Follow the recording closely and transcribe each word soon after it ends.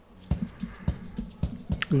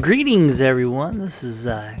Greetings, everyone. This is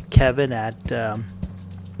Kevin at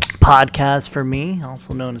Podcast for Me,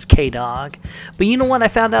 also known as K Dog. But you know what? I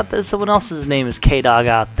found out that someone else's name is K Dog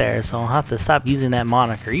out there, so I'll have to stop using that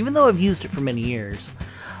moniker. Even though I've used it for many years,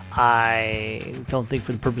 I don't think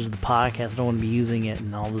for the purpose of the podcast, I don't want to be using it.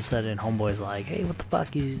 And all of a sudden, Homeboy's like, "Hey, what the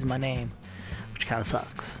fuck? He's using my name," which kind of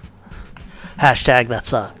sucks. Hashtag that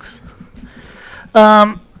sucks.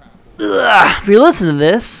 If you're listening to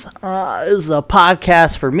this, this is a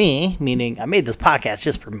podcast for me, meaning I made this podcast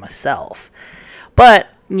just for myself. But,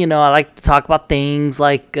 you know, I like to talk about things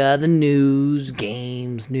like the news,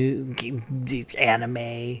 games,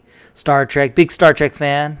 anime, Star Trek, big Star Trek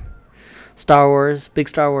fan, Star Wars, big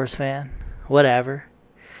Star Wars fan, whatever.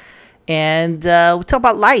 And we talk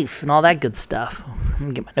about life and all that good stuff. Let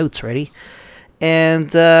me get my notes ready. And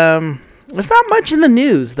there's not much in the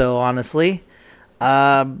news, though, honestly.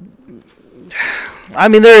 I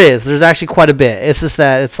mean, there is. There's actually quite a bit. It's just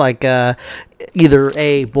that it's like either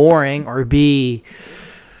A, boring, or B,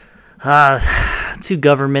 too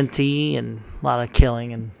government-y and a lot of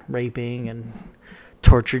killing and raping and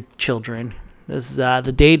tortured children. This is,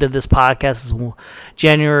 the date of this podcast is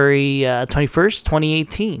January 21st,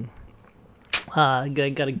 2018.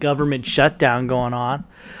 Got a government shutdown going on.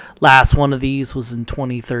 Last one of these was in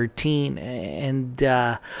 2013. And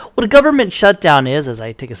what a government shutdown is, as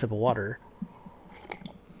I take a sip of water,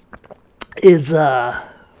 is I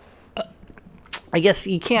guess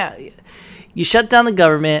you shut down the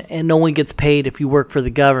government and no one gets paid if you work for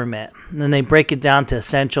the government. And then they break it down to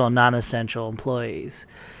essential and non-essential employees.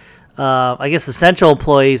 I guess essential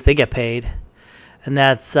employees, they get paid. And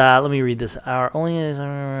that's, let me read this. Our only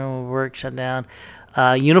work shut down.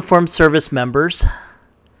 Uniformed service members,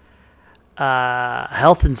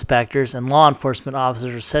 health inspectors, and law enforcement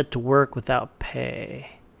officers are set to work without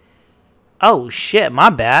pay. Oh, shit, my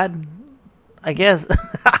bad. I guess.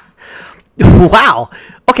 Wow.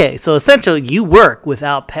 Okay, so essentially you work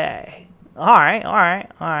without pay. All right.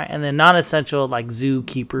 And then non-essential, like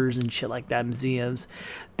zookeepers and shit like that, museums,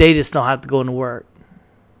 they just don't have to go into work.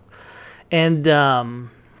 And I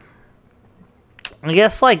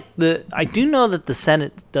guess like I do know that the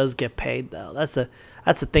Senate does get paid though. That's a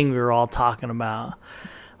thing we were all talking about.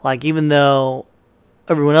 Like even though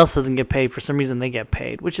everyone else doesn't get paid, for some reason they get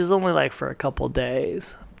paid, which is only like for a couple of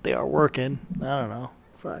days. They are working. I don't know.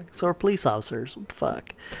 Fuck. So are police officers. What the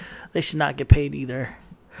fuck? They should not get paid either.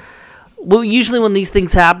 Well, usually when these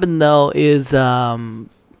things happen though is no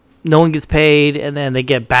one gets paid and then they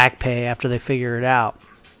get back pay after they figure it out.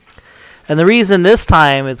 And the reason this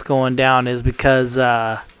time it's going down is because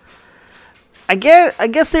I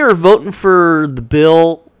guess they were voting for the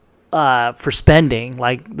bill for spending.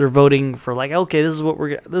 Like they're voting for like, okay, this is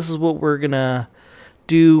what we're gonna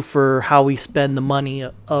do for how we spend the money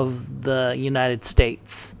of the United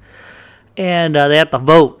States. And they have to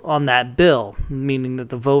vote on that bill, meaning that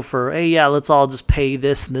the vote for, hey, yeah, let's all just pay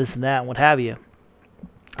this and this and that and what have you.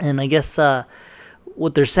 And I guess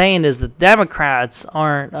what they're saying is that Democrats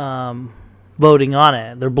aren't voting on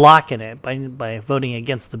it. They're blocking it by voting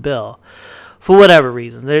against the bill for whatever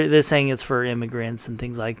reason. They're saying it's for immigrants and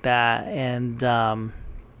things like that. And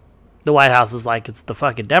the White House is like, it's the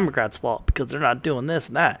fucking Democrats' fault because they're not doing this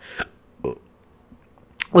and that.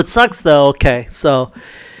 What sucks, though, okay, so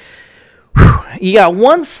you got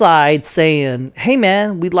one side saying, hey,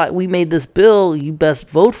 man, we made this bill. You best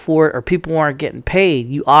vote for it or people aren't getting paid.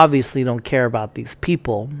 You obviously don't care about these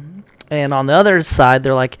people. And on the other side,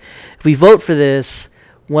 they're like, if we vote for this,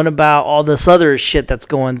 what about all this other shit that's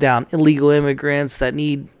going down? Illegal immigrants that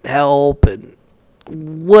need help and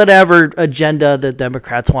whatever agenda the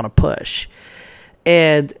Democrats want to push.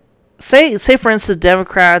 And say for instance,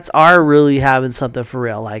 Democrats are really having something for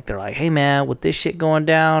real. Like they're like, hey man, with this shit going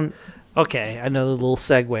down. Okay, I know the little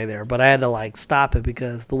segue there, but I had to like stop it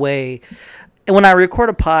because the way when I record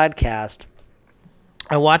a podcast,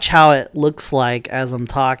 I watch how it looks like as I'm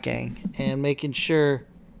talking and making sure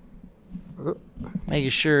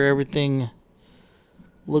everything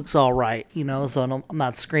looks all right, you know, so I'm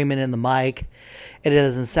not screaming in the mic and it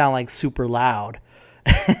doesn't sound like super loud.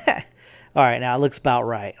 All right, now it looks about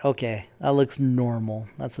right. Okay, that looks normal.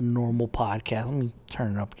 That's a normal podcast. Let me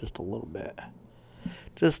turn it up just a little bit.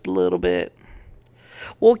 Just a little bit.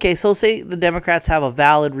 Well, okay, so say the Democrats have a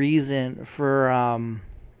valid reason for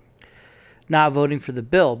not voting for the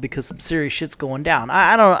bill because some serious shit's going down.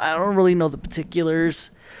 I don't really know the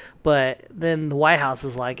particulars. But then the White House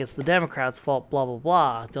is like, it's the Democrats' fault, blah, blah,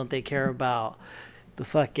 blah. Don't they care about the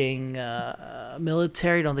fucking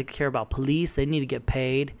military? Don't they care about police? They need to get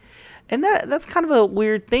paid. And that's kind of a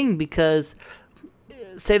weird thing because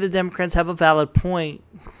say the Democrats have a valid point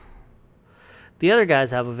the other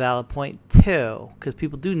guys have a valid point too, because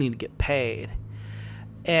people do need to get paid.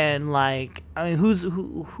 And like, I mean,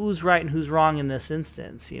 who's right and who's wrong in this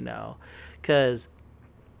instance, because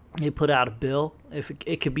they put out a bill. If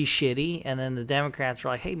it could be shitty, and then the Democrats are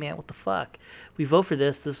like, "Hey, man, what the fuck? We vote for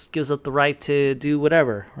this. This gives us the right to do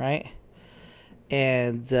whatever, right?"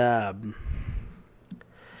 And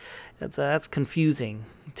that's confusing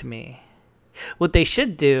to me. What they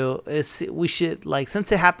should do is we should, like,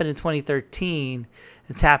 since it happened in 2013,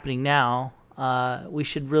 it's happening now. We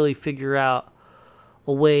should really figure out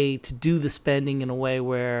a way to do the spending in a way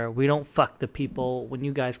where we don't fuck the people when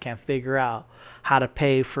you guys can't figure out how to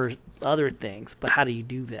pay for other things. But how do you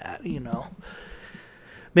do that,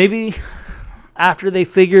 Maybe after they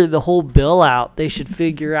figure the whole bill out, they should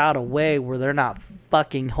figure out a way where they're not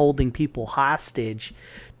fucking holding people hostage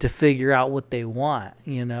to figure out what they want,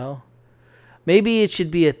 Maybe it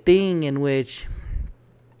should be a thing in which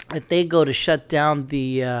if they go to shut down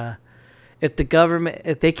if the government,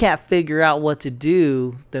 if they can't figure out what to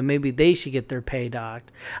do, then maybe they should get their pay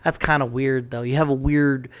docked. That's kind of weird, though. We have a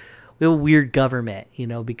weird government,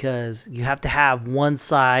 because you have to have one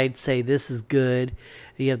side say this is good.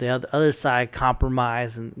 You have the other side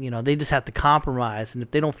compromise, and, they just have to compromise. And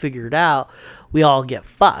if they don't figure it out, we all get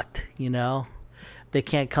fucked, They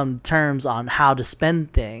can't come to terms on how to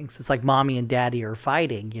spend things. It's like mommy and daddy are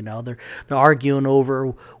fighting, They're arguing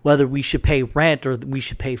over whether we should pay rent or we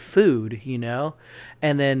should pay food,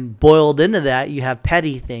 And then boiled into that, you have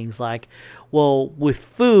petty things like, well, with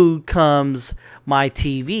food comes my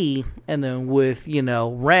TV, and then with,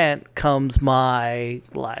 rent comes my,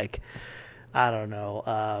 like, I don't know,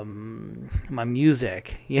 my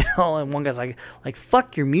music, and one guy's like,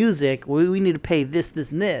 fuck your music. We need to pay this,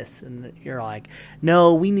 and this. And you're like,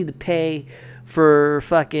 no, we need to pay for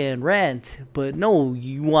fucking rent. But no,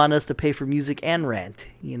 you want us to pay for music and rent,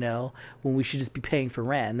 when we should just be paying for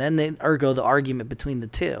rent. And then ergo the argument between the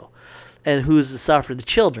two. And who's to suffer? The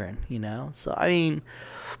children, So, I mean,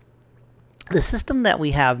 the system that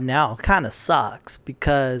we have now kind of sucks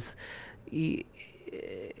because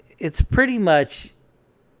it's pretty much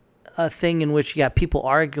a thing in which you got people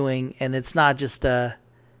arguing, and it's not just it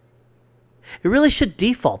really should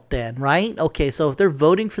default then, right? Okay, so if they're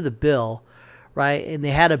voting for the bill, right, and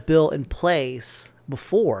they had a bill in place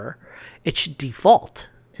before, it should default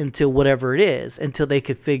until whatever it is, until they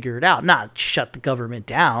could figure it out, not shut the government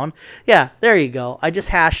down. Yeah, there you go. I just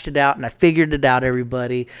hashed it out and I figured it out,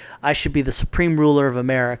 everybody. I should be the supreme ruler of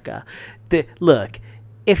America. Look,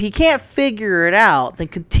 if you can't figure it out, then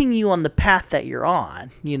continue on the path that you're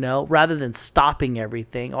on, rather than stopping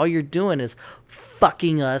everything. All you're doing is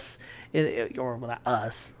fucking us, or well, not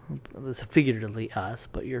us, it's figuratively us,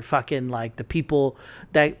 but you're fucking like the people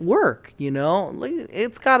that work,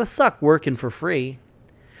 It's gotta suck working for free.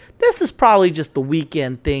 This is probably just the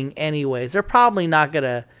weekend thing anyways. They're probably not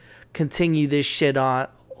gonna continue this shit on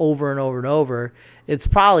over and over and over. It's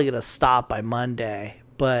probably gonna stop by Monday,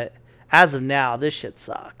 but as of now, this shit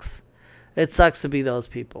sucks. It sucks to be those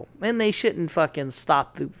people. And they shouldn't fucking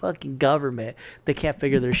stop the fucking government. They can't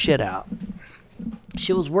figure their shit out.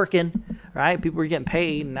 Shit was working, right? People were getting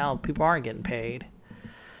paid, and now people aren't getting paid.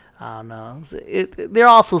 I don't know. They're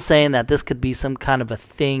also saying that this could be some kind of a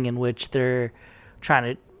thing in which the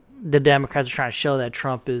Democrats are trying to show that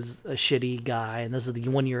Trump is a shitty guy, and this is the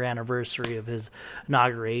 1-year anniversary of his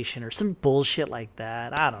inauguration or some bullshit like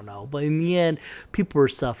that. I don't know. But in the end, people are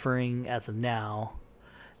suffering as of now.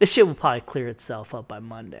 This shit will probably clear itself up by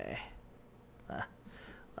Monday.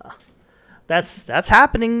 That's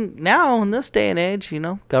happening now in this day and age,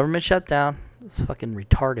 Government shutdown. It's fucking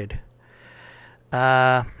retarded.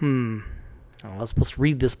 I was supposed to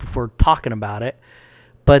read this before talking about it.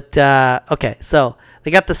 But, okay, so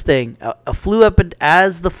they got this thing.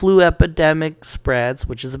 As the flu epidemic spreads,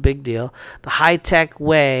 which is a big deal, the high-tech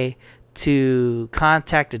way to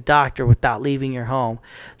contact a doctor without leaving your home.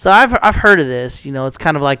 So I've heard of this. It's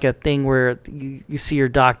kind of like a thing where you see your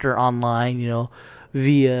doctor online,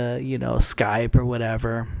 via, Skype or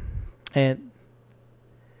whatever. And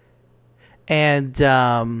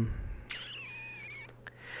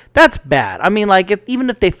that's bad. I mean, like, even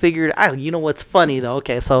if they figured out, what's funny, though?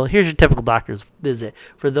 Okay, so here's your typical doctor's visit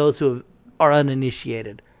for those who are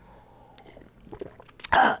uninitiated.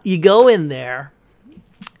 You go in there,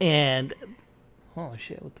 and holy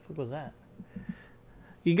shit, what the fuck was that?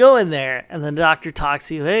 You go in there, and the doctor talks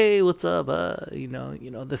to you. Hey, what's up?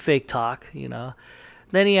 The fake talk.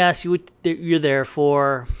 Then he asks you what you're there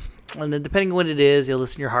for, and then depending on what it is, he'll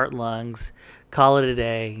listen to your heart and lungs, call it a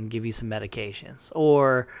day, and give you some medications.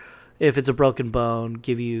 Or if it's a broken bone,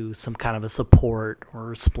 give you some kind of a support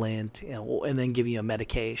or a splint, and then give you a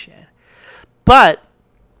medication. But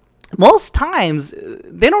most times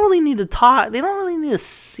they don't really need to talk. They don't really need to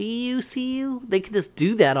see you. They can just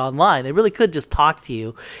do that online. They really could just talk to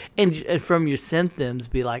you and from your symptoms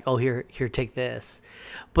be like, oh, here, take this.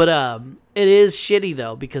 But it is shitty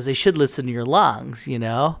though, because they should listen to your lungs, you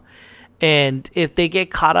know. And if they get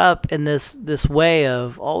caught up in this way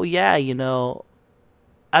of, oh yeah, you know,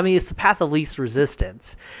 I mean, it's the path of least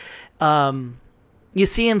resistance. You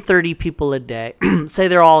see in 30 people a day, say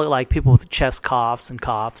they're all like people with chest coughs,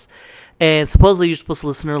 and supposedly you're supposed to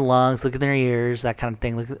listen to their lungs, look in their ears, that kind of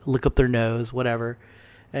thing, look up their nose, whatever,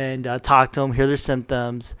 and talk to them, hear their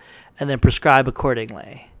symptoms, and then prescribe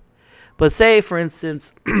accordingly. But say, for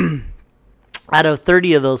instance, out of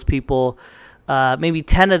 30 of those people, maybe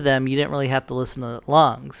 10 of them, you didn't really have to listen to the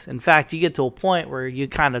lungs. In fact, you get to a point where you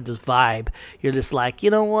kind of just vibe. You're just like,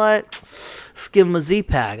 you know what? Let's give them a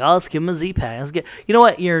Z-Pack. Oh, let's give them a Z-Pack. You know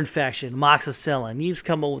what? Ear infection, amoxicillin. You just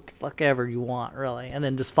come up with the fuck ever you want, really, and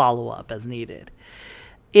then just follow up as needed.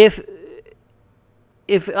 If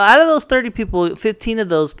out of those 30 people, 15 of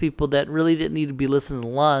those people that really didn't need to be listening to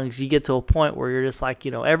lungs, you get to a point where you're just like,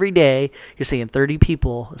 you know, every day you're seeing 30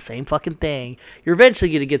 people, the same fucking thing. You're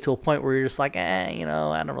eventually going to get to a point where you're just like, you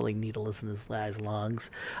know, I don't really need to listen to this guy's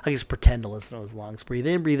lungs. I can just pretend to listen to his lungs. Breathe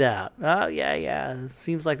in, breathe out. Oh, yeah.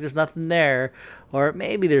 Seems like there's nothing there. Or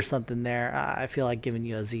maybe there's something there. I feel like giving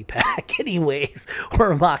you a Z-Pack anyways,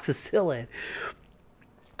 or amoxicillin.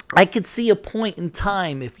 I could see a point in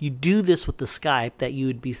time, if you do this with the Skype, that you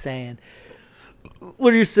would be saying,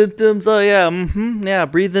 what are your symptoms? Oh, yeah,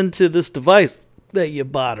 breathe into this device that you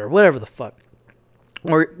bought, or whatever the fuck.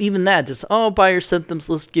 Or even that, just, by your symptoms,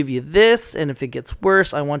 let's give you this, and if it gets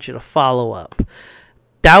worse, I want you to follow up.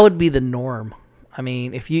 That would be the norm. I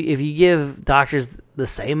mean, if you give doctors the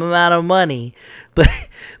same amount of money, but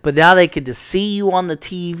now they could just see you on the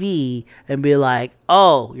TV and be like,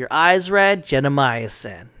 oh, your eyes red,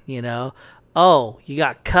 gentamicin, you know, oh, you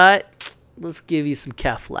got cut, let's give you some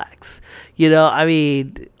Keflex, you know, I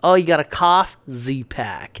mean, oh, you got a cough,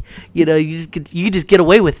 Z-Pack, you know, you just get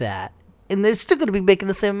away with that. And they're still going to be making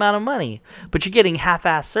the same amount of money, but you're getting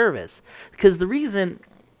half-ass service. Because the reason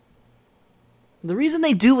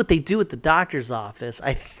they do what they do at the doctor's office,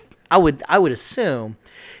 I would assume,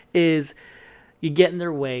 is you're getting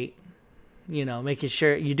their weight, you know, making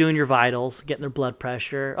sure you're doing your vitals, getting their blood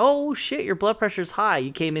pressure. Oh shit, your blood pressure's high.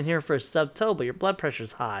 You came in here for a stub toe, but your blood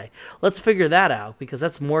pressure's high. Let's figure that out, because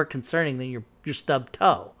that's more concerning than your stub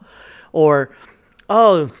toe. Or,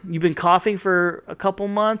 oh, you've been coughing for a couple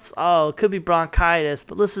months? Oh, it could be bronchitis,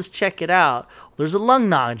 but let's just check it out. There's a lung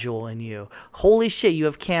nodule in you. Holy shit, you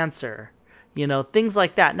have cancer. You know, things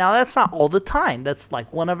like that. Now, that's not all the time. That's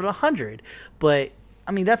like 1 out of 100. But,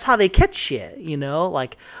 I mean, that's how they catch shit, you know?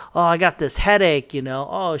 Like, oh, I got this headache, you know?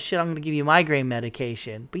 Oh, shit, I'm going to give you migraine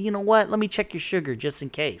medication. But you know what? Let me check your sugar just in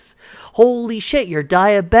case. Holy shit, you're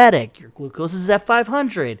diabetic. Your glucose is at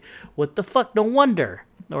 500. What the fuck? No wonder.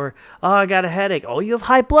 Or, oh, I got a headache. Oh, you have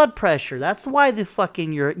high blood pressure. That's why the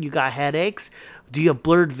fucking you got headaches. Do you have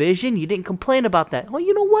blurred vision? You didn't complain about that. Oh,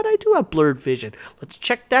 you know what? I do have blurred vision. Let's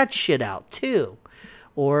check that shit out too.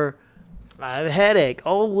 Or, I have a headache.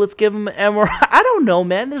 Oh, let's give them an MRI. I don't know,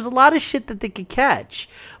 man. There's a lot of shit that they could catch.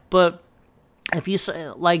 But if you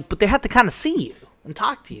but they have to kind of see you and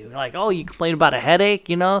talk to you. Like, oh, you complain about a headache,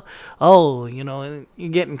 you know? Oh, you know, you're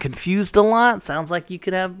getting confused a lot. Sounds like you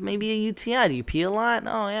could have maybe a UTI. Do you pee a lot?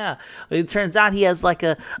 Oh, yeah. It turns out he has like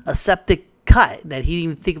a septic cut that he didn't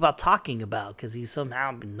even think about talking about because he's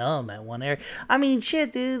somehow numb at one area. I mean,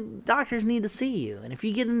 shit, dude, doctors need to see you. And if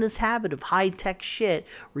you get in this habit of high-tech shit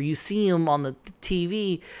where you see him on the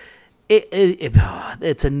TV,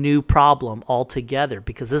 it's a new problem altogether,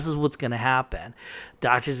 because this is what's going to happen.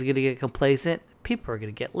 Doctors are going to get complacent. People are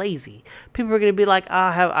going to get lazy. People are going to be like,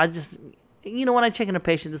 you know, when I check in a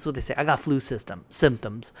patient, this is what they say. I got flu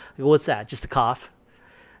symptoms. I go, what's that? Just a cough?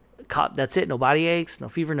 Cough, that's it? No body aches, no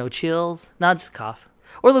fever, no chills? No, just cough.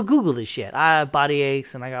 Or they'll Google this shit. I have body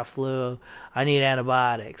aches and I got flu. I need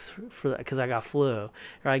antibiotics for that because I got flu. You're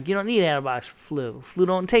like, you don't need antibiotics for flu. Flu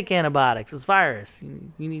don't take antibiotics. It's virus. You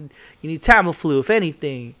need Tamiflu, if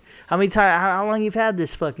anything. How long you've had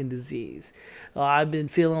this fucking disease? Oh, I've been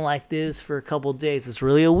feeling like this for a couple days. It's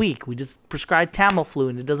really a week. We just prescribed Tamiflu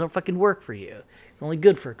and it doesn't fucking work for you. It's only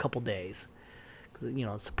good for a couple days. Because, you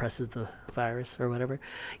know, it suppresses the virus or whatever.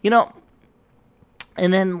 You know,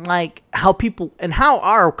 and then like how people and how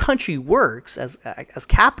our country works as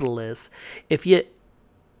capitalists, if you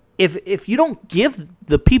if you don't give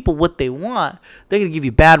the people what they want, they're gonna give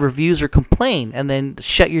you bad reviews or complain, and then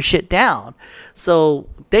shut your shit down. So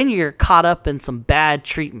then you're caught up in some bad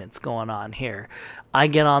treatments going on here. I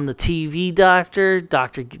get on the TV doctor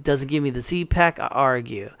doesn't give me the Z-Pack, I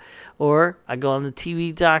argue. Or I go on the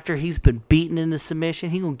TV doctor, he's been beaten into submission,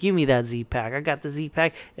 he gonna give me that Z-Pack. I got the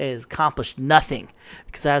Z-Pack, it has accomplished nothing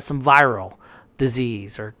because I have some viral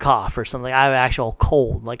disease or cough or something. I have an actual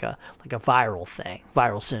cold, like a viral thing,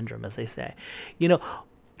 viral syndrome, as they say,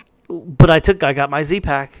 But I got my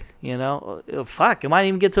Z-Pack. Fuck, it might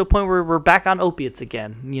even get to a point where we're back on opiates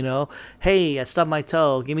again. Hey, I stubbed my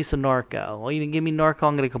toe. Give me some Norco. Well, you didn't give me Norco,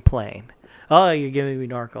 I'm gonna complain. Oh, you're giving me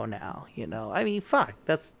Norco now. I mean, fuck.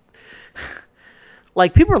 That's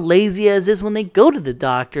like, people are lazy as is when they go to the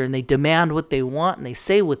doctor and they demand what they want and they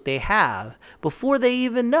say what they have before they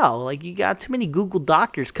even know. Like, you got too many Google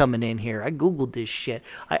doctors coming in here. I Googled this shit.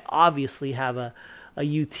 I obviously have a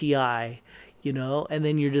UTI, and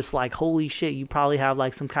then you're just like, holy shit, you probably have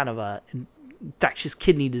like some kind of a infectious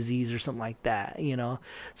kidney disease or something like that,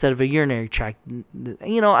 instead of a urinary tract,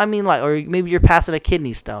 I mean, like, or maybe you're passing a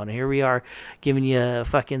kidney stone and here we are giving you a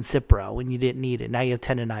fucking Cipro when you didn't need it. Now you have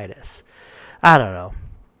tendonitis. I don't know.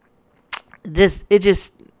 It's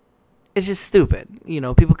just stupid.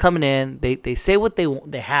 People coming in, they say what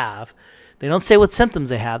they have. They don't say what symptoms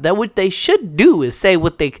they have. That what they should do is say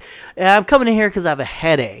what I'm coming in here because I have a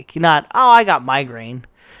headache. You're not, I got migraine.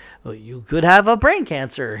 Well, you could have a brain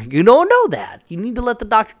cancer. You don't know that. You need to let the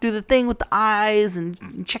doctor do the thing with the eyes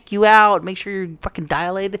and check you out, make sure you're fucking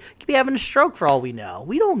dilated. You could be having a stroke for all we know.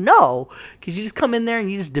 We don't know because you just come in there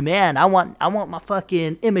and you just demand, I want my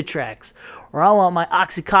fucking Imitrex, or I want my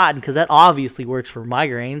Oxycontin because that obviously works for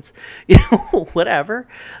migraines, whatever,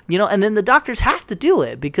 and then the doctors have to do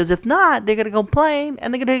it because if not, they're going to complain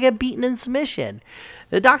and they're going to get beaten in submission.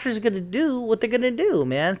 The doctors are going to do what they're going to do,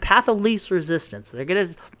 man. Path of least resistance. They're going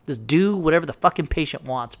to just do whatever the fucking patient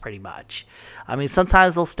wants, pretty much. I mean,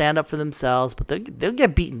 sometimes they'll stand up for themselves, but they'll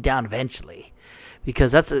get beaten down eventually.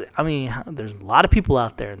 Because there's a lot of people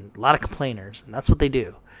out there, and a lot of complainers, and that's what they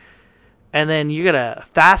do. And then you're going to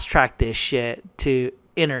fast track this shit to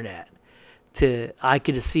internet. I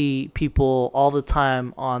could just see people all the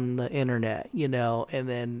time on the internet, and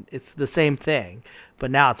then it's the same thing. But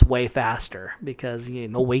now it's way faster because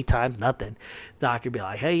no wait times, nothing. Doctor be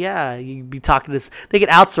like, hey, yeah, you be talking this. They can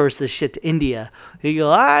outsource this shit to India. You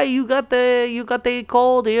go, you got the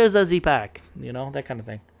cold. Here's a Z-Pack, that kind of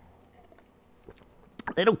thing.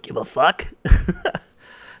 They don't give a fuck.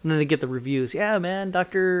 And then they get the reviews. Yeah, man,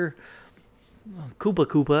 Dr.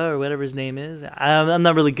 Koopa or whatever his name is. I'm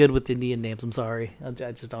not really good with Indian names. I'm sorry. I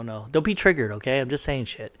just don't know. Don't be triggered, okay? I'm just saying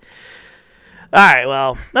shit. All right,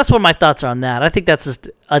 well, that's what my thoughts are on that. I think that's just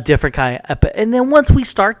a different kind of and then once we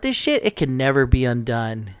start this shit, it can never be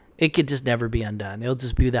undone. It could just never be undone. It'll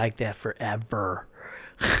just be like that forever.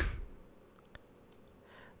 All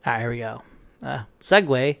right, here we go.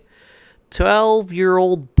 Segue.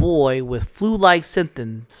 12-year-old boy with flu-like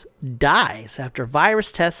symptoms dies after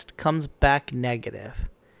virus test comes back negative.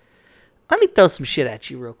 Let me throw some shit at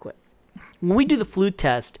you real quick. When we do the flu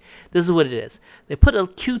test, this is what it is. They put a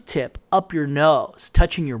Q-tip up your nose,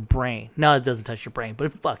 touching your brain. No, it doesn't touch your brain, but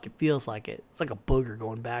it feels like it. It's like a booger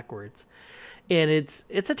going backwards. And it's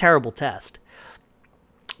a terrible test.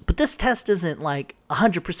 But this test isn't like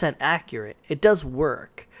 100% accurate. It does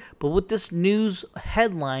work. But what this news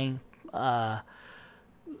headline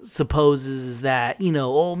supposes is that,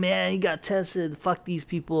 oh man, he got tested. Fuck these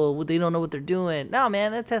people. They don't know what they're doing. No,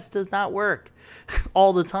 man, that test does not work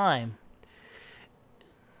all the time.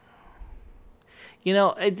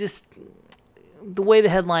 It just, the way the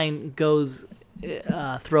headline goes,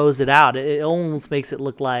 throws it out. It almost makes it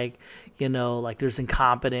look like, like there's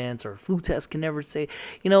incompetence or flu test can never say,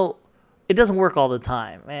 it doesn't work all the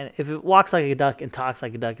time, man. If it walks like a duck and talks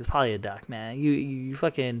like a duck, it's probably a duck, man. You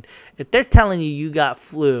fucking, if they're telling you got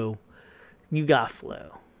flu, you got flu.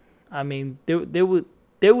 I mean,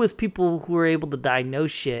 there was people who were able to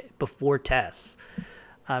diagnose shit before tests.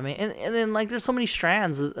 I mean, and then like there's so many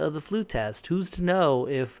strands of the flu test. Who's to know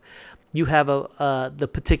if you have the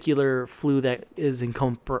particular flu that is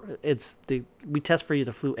we test for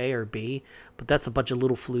either flu A or B, but that's a bunch of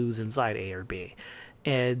little flus inside A or B.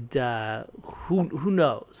 And who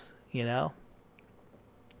knows,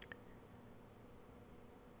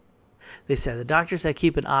 They said the doctor said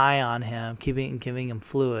keep an eye on him, giving him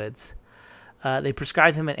fluids. They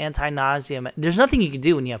prescribed him an anti-nausea. There's nothing you can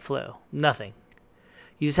do when you have flu. Nothing.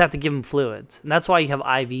 You just have to give him fluids, and that's why you have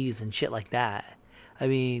IVs and shit like that. I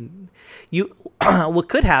mean, what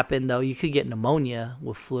could happen though? You could get pneumonia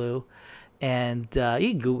with flu, And you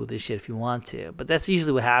can Google this shit if you want to, but that's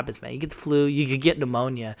usually what happens, man. You get the flu, you could get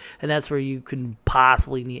pneumonia, and that's where you can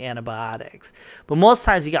possibly need antibiotics. But most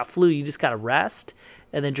times you got flu, you just gotta rest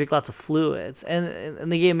and then drink lots of fluids.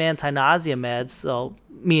 And they gave him anti-nausea meds, so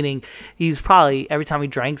meaning he's probably every time he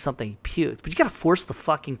drank something, he puked. But you gotta force the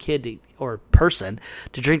fucking kid or person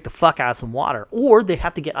to drink the fuck out of some water, or they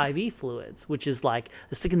have to get IV fluids, which is like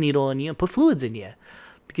they stick a needle in you and put fluids in you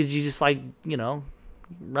because you just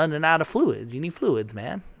running out of fluids. You need fluids,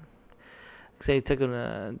 man. Say he took him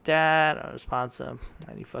to dad or responsive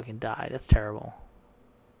and he fucking died. That's terrible.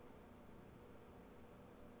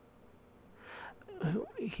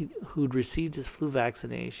 Who'd received his flu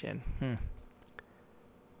vaccination.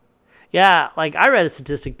 Yeah, like I read a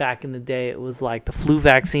statistic back in the day. It was like the flu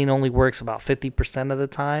vaccine only works about 50% of the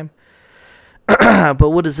time. But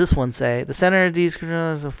what does this one say? The Center of Disease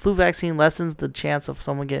Control, the flu vaccine lessens the chance of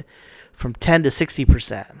someone get from 10 to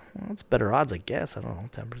 60%. Well, that's better odds, I guess. I don't know,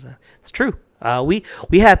 10%. It's true. We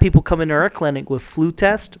had people come into our clinic with flu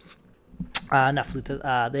test. Not flu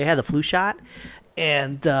test. They had the flu shot,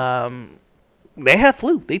 and they had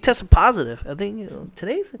flu. They tested positive. I think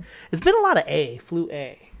it's been a lot of flu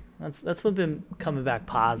A. That's what's been coming back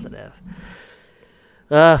positive.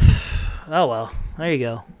 Oh well, there you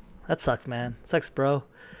go. That sucks, man. Sucks, bro.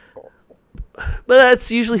 But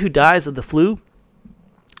that's usually who dies of the flu.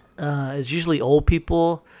 It's usually old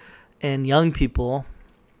people and young people.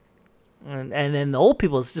 And then the old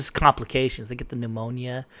people, it's just complications. They get the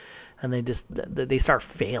pneumonia and they start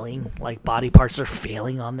failing. Like body parts are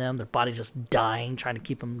failing on them. Their body's just dying, trying to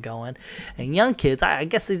keep them going. And young kids, I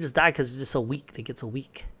guess they just die because they're just so weak. They get so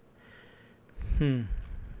weak. I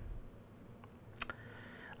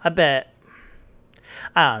bet.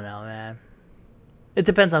 I don't know, man. It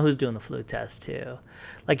depends on who's doing the flu test, too.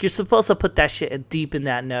 Like, you're supposed to put that shit deep in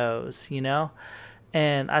that nose, you know?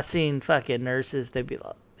 And I seen fucking nurses, they'd be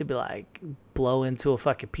like, blow into a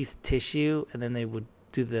fucking piece of tissue, and then they would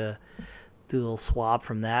do the little swab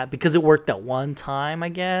from that. Because it worked that one time, I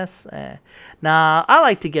guess. Nah, I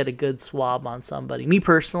like to get a good swab on somebody. Me,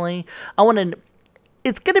 personally,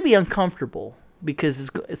 it's going to be uncomfortable because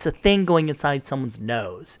it's a thing going inside someone's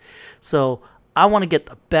nose. So I want to get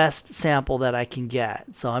the best sample that I can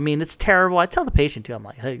get. So, I mean, it's terrible. I tell the patient, too, I'm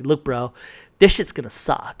like, hey, look, bro, this shit's going to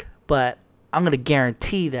suck. But I'm going to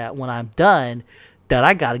guarantee that when I'm done, that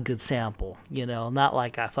I got a good sample. Not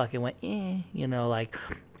like I fucking went, like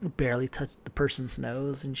barely touched the person's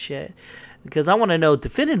nose and shit. Because I want to know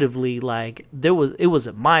definitively, like, it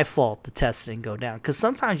wasn't my fault the test didn't go down. Because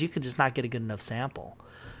sometimes you could just not get a good enough sample,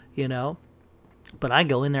 But I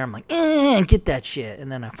go in there, I'm like, get that shit,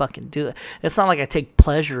 and then I fucking do it. It's not like I take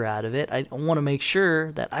pleasure out of it. I want to make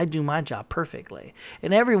sure that I do my job perfectly.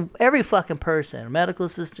 And every fucking person, medical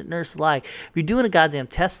assistant, nurse alike, if you're doing a goddamn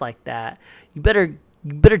test like that, you better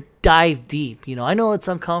dive deep. I know it's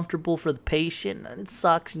uncomfortable for the patient, and it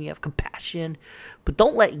sucks, and you have compassion, but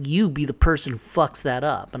don't let you be the person who fucks that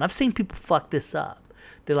up. And I've seen people fuck this up.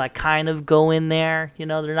 They like kind of go in there,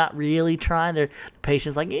 they're not really trying. The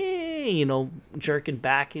patient's like, jerking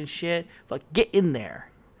back and shit. But get in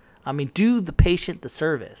there. I mean, do the patient the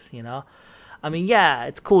service, I mean, yeah,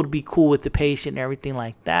 it's cool to be cool with the patient and everything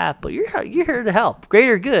like that, but you're here to help.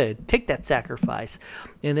 Greater good. Take that sacrifice.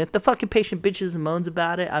 And if the fucking patient bitches and moans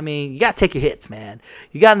about it, I mean, you got to take your hits, man.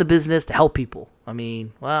 You got in the business to help people. I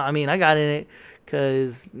got in it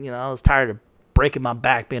because, I was tired of breaking my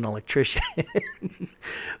back being an electrician.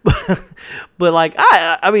 but like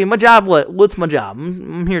I mean my job, what's my job?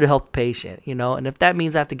 I'm here to help the patient, and if that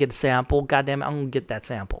means I have to get a sample, goddamn it, I'm gonna get that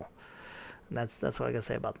sample. And that's what I gotta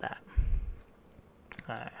say about that.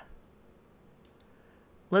 All right,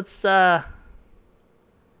 let's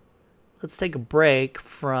take a break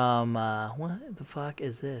from what the fuck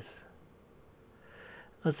is this?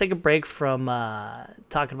 Let's take a break from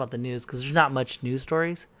talking about the news because there's not much news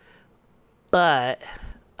stories. But,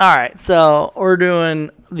 all right, so we're doing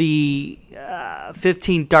the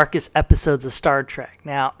 15 darkest episodes of Star Trek.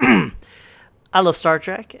 Now, I love Star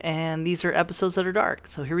Trek, and these are episodes that are dark.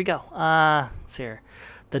 So here we go. Let's see here.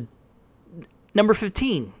 The number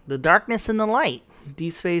 15, The Darkness and the Light,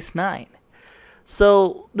 Deep Space Nine.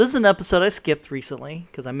 So this is an episode I skipped recently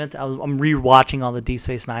because I'm rewatching all the Deep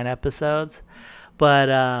Space Nine episodes.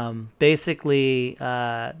 But basically,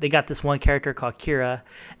 they got this one character called Kira,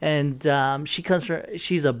 and she's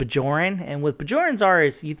a Bajoran, and what Bajorans are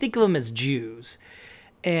is you think of them as Jews,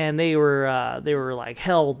 and they were like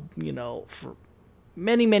held, for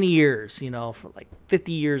many years, for like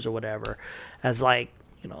 50 years or whatever, as like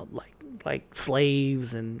like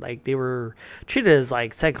slaves, and like they were treated as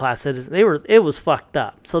like second class citizens. It was fucked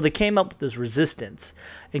up. So they came up with this resistance,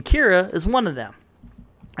 and Kira is one of them.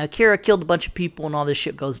 Kira killed a bunch of people, and all this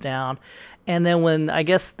shit goes down. And then when I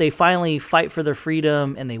guess they finally fight for their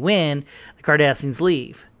freedom and they win, the Cardassians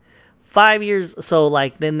leave. 5 years, so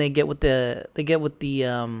like then they get with the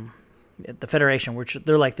Federation, which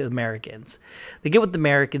they're like the Americans. They get with the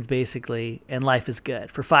Americans basically, and life is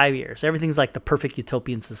good for 5 years. Everything's like the perfect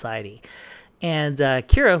utopian society. And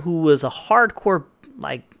Kira, who was a hardcore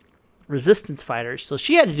like resistance fighter, so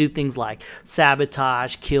she had to do things like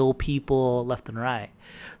sabotage, kill people left and right.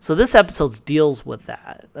 So this episode deals with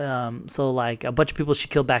that. So like a bunch of people she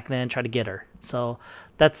killed back then try to get her. So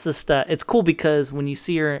that's just it's cool because when you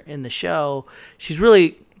see her in the show, she's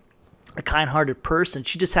really a kind-hearted person.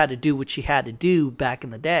 She just had to do what she had to do back in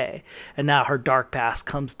the day, and now her dark past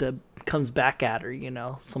comes back at her. You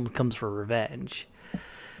know, someone comes for revenge,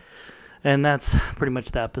 and that's pretty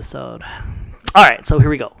much the episode. All right, so here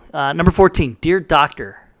we go. Number 14, Dear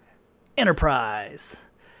Doctor, Enterprise.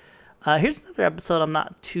 Here's another episode I'm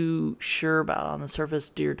not too sure about on the surface.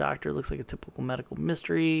 Dear Doctor looks like a typical medical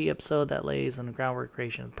mystery episode that lays on the groundwork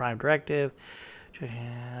creation of the Prime Directive.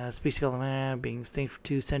 Species called man being extinct for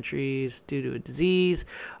 2 centuries due to a disease.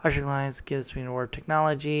 Archer lines gives between the warp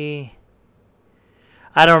technology.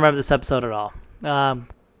 I don't remember this episode at all.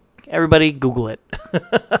 Everybody Google it.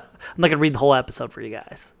 I'm not going to read the whole episode for you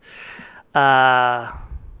guys. The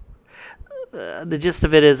gist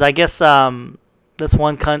of it is, I guess, this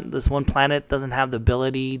one planet doesn't have the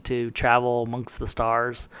ability to travel amongst the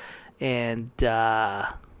stars, and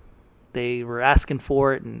they were asking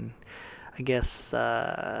for it, and I guess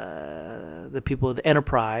the people of the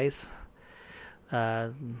Enterprise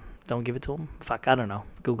don't give it to them. Fuck, I don't know.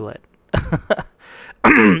 Google it.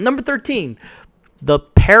 Number 13, the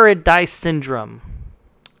Paradise Syndrome.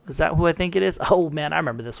 Is that who I think it is? Oh, man, I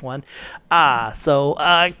remember this one. So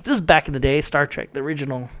this is back in the day, Star Trek, the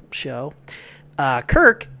original show.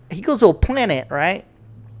 Kirk, he goes to a planet, right?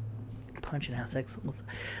 Punching house excellence.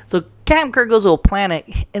 So Captain Kirk goes to a planet,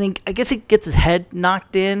 and I guess he gets his head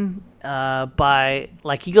knocked in by,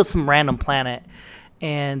 like, he goes to some random planet,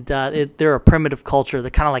 and they're a primitive culture. They're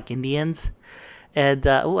kind of like Indians. And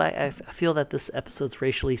I feel that this episode's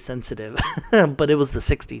racially sensitive, but it was the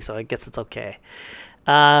 60s, so I guess it's okay.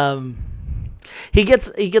 He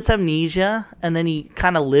gets amnesia, and then he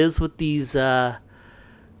kind of lives with these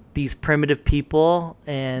primitive people,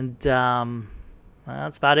 and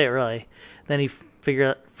that's about it, really. Then he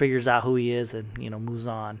figures out who he is, and moves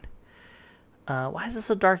on. Why is this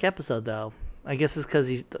a dark episode, though? I guess it's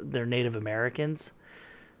because they're Native Americans.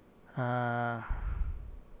 Yeah,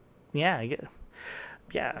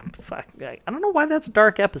 fuck. I don't know why that's a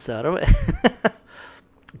dark episode.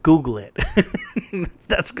 Google it.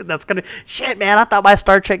 that's gonna shit, man. I thought my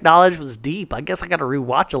Star Trek knowledge was deep. I guess I gotta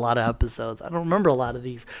rewatch a lot of episodes. I don't remember a lot of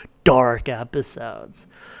these dark episodes.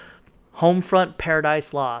 Homefront,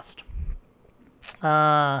 Paradise Lost.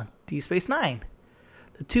 Deep Space Nine.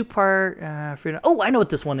 The 2-part freedom. Oh, I know what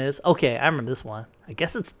this one is. Okay, I remember this one. I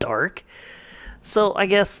guess it's dark. So I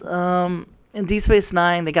guess in Deep Space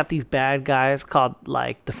Nine, they got these bad guys called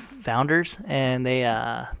like the Founders, and they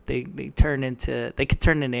could turn into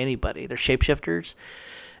anybody. They're shapeshifters,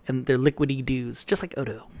 and they're liquidy dudes, just like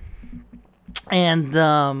Odo. And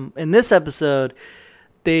in this episode,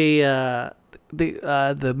 the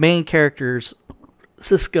main characters,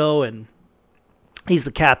 Cisco, and he's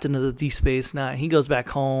the captain of the Deep Space Nine. He goes back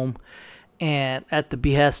home, and at the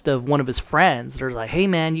behest of one of his friends, they're like, "Hey,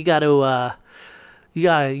 man, you gotta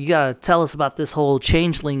tell us about this whole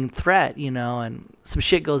changeling threat, and some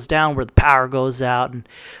shit goes down where the power goes out." And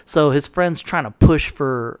so his friend's trying to push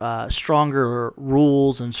for stronger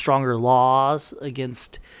rules and stronger laws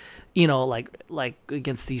against, like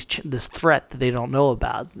against this threat that they don't know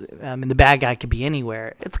about. I mean, the bad guy could be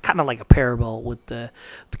anywhere. It's kind of like a parable with the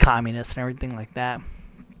communists and everything like that.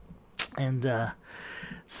 And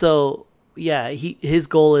so yeah, his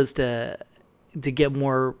goal is to get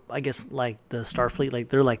more, I guess, like the Starfleet, like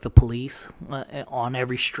they're like the police on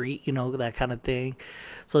every street, that kind of thing.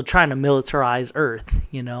 So trying to militarize Earth,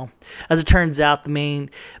 As it turns out, the main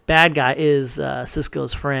bad guy is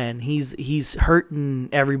Cisco's friend. He's hurting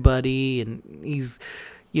everybody, and he's,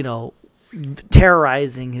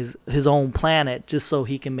 terrorizing his own planet just so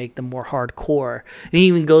he can make them more hardcore. And he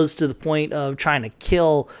even goes to the point of trying to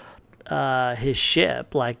kill his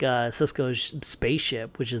ship, like Cisco's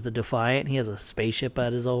spaceship, which is the Defiant. He has a spaceship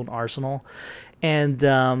at his own arsenal, and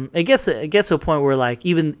it gets to a point where like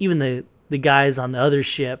even the guys on the other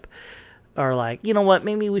ship are like, what,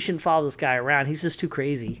 maybe we shouldn't follow this guy around. He's just too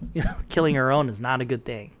crazy. Killing our own is not a good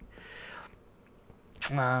thing.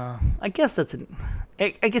 I guess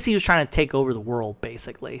I guess he was trying to take over the world,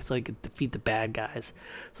 basically, so he could defeat the bad guys.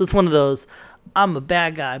 So it's one of those, I'm a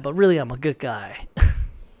bad guy, but really I'm a good guy.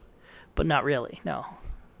 But not really, no.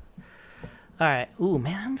 Alright. Ooh,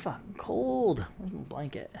 man, I'm fucking cold. Where's my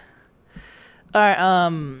blanket?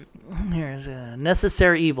 Alright, here's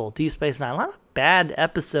Necessary Evil, Deep Space Nine. A lot of bad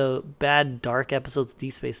dark episodes of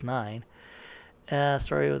Deep Space Nine.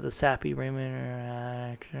 Story with a sappy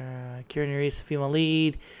Raymond, Kieran Reese, female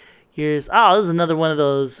lead. This is another one of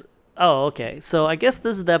those. Oh, okay. So I guess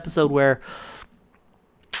this is the episode where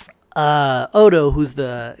Odo,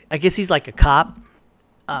 I guess he's like a cop.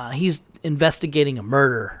 He's investigating a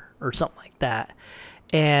murder or something like that,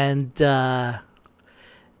 and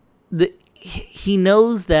he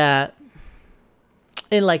knows that,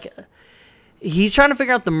 and like, he's trying to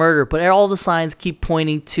figure out the murder, but all the signs keep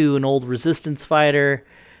pointing to an old resistance fighter,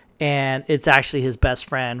 and it's actually his best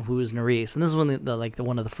friend, who is Nerys. And this is one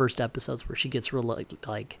of the first episodes where she gets real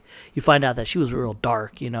like you find out that she was real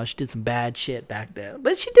dark. She did some bad shit back then,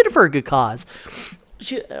 but she did it for a good cause.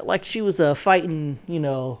 She was fighting,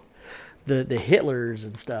 the Hitlers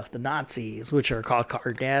and stuff, the Nazis, which are called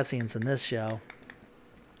Cardassians in this show.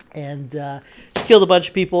 And she killed a bunch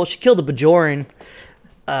of people. She killed a Bajoran.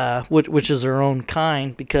 Which is their own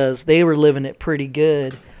kind, because they were living it pretty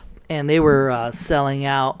good, and they were selling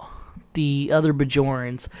out the other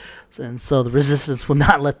Bajorans, and so the Resistance would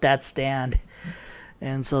not let that stand,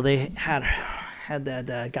 and so they had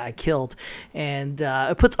that guy killed, and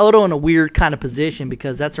it puts Odo in a weird kind of position,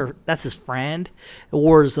 because that's his friend. The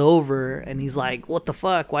war is over, and he's like, "What the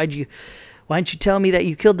fuck? Why didn't you tell me that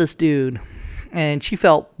you killed this dude?" And she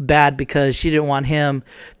felt bad because she didn't want him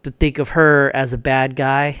to think of her as a bad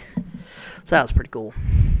guy. So that was pretty cool.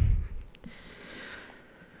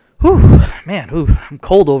 Whew, man, I'm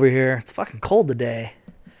cold over here. It's fucking cold today.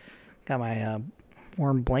 Got my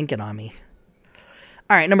warm blanket on me.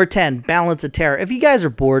 All right, number 10, Balance of Terror. If you guys are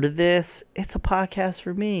bored of this, it's a podcast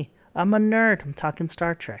for me. I'm a nerd. I'm talking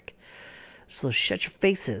Star Trek. So shut your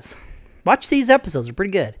faces. Watch these episodes. They're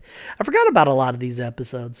pretty good. I forgot about a lot of these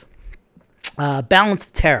episodes. Balance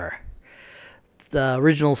of Terror, the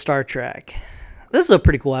original Star Trek. This is a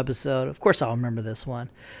pretty cool episode. Of course I'll remember this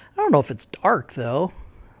one. I don't know if it's dark, though.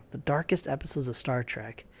 The darkest episodes of Star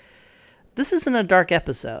Trek. This isn't a dark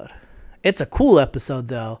episode. It's a cool episode,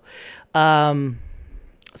 though. So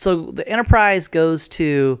the Enterprise goes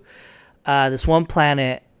to this one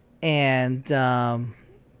planet, and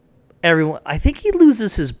everyone, I think he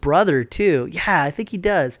loses his brother too. Yeah, I think he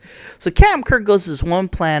does. So Captain Kirk goes to this one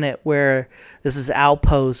planet where this is an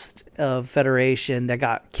outpost of Federation that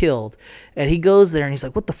got killed, and he goes there and he's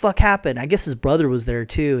like, "What the fuck happened?" I guess his brother was there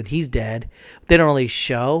too, and he's dead. They don't really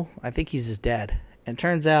show. I think he's just dead. And it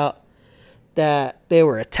turns out that they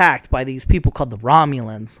were attacked by these people called the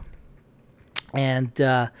Romulans, and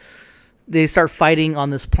they start fighting on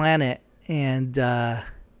this planet. And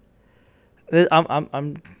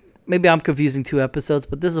maybe I'm confusing two episodes,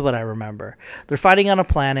 but this is what I remember. They're fighting on a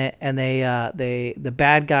planet, and the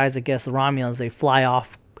bad guys, I guess the Romulans, they fly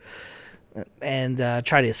off and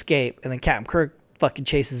try to escape, and then Captain Kirk fucking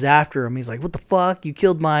chases after him. He's like, "What the fuck? You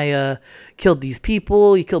killed these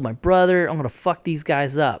people. You killed my brother. I'm gonna fuck these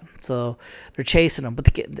guys up." So they're chasing them, but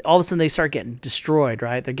all of a sudden they start getting destroyed.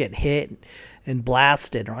 Right? They're getting hit and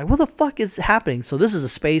blasted. And I'm like, what the fuck is happening? So this is a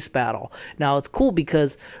space battle. Now it's cool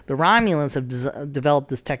because the Romulans have developed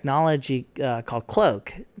this technology called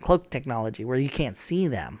cloak technology, where you can't see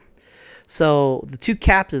them. So the two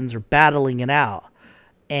captains are battling it out,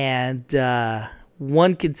 and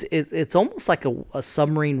it's almost like a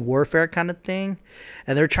submarine warfare kind of thing,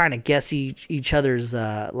 and they're trying to guess each other's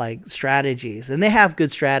like strategies, and they have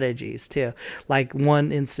good strategies too. Like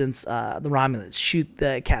one instance, the Romulans shoot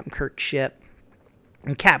the Captain Kirk ship,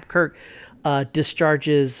 and Cap Kirk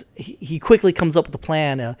discharges. He quickly comes up with a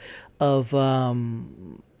plan of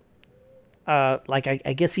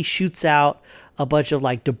I guess he shoots out a bunch of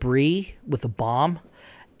like debris with a bomb,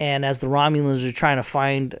 and as the Romulans are trying to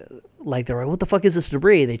find, like, they're like, "What the fuck is this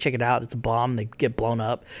debris?" They check it out. It's a bomb. They get blown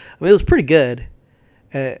up. I mean, it was pretty good.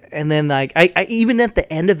 And then like I even at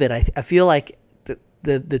the end of it, I feel like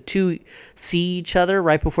the two see each other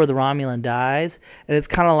right before the Romulan dies, and it's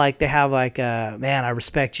kind of like they have like a "man, I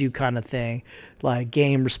respect you" kind of thing, like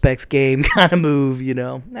game respects game kind of move.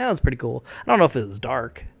 That was pretty cool. I don't know if it was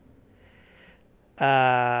dark.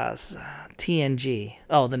 TNG.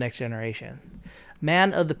 Oh, The Next Generation.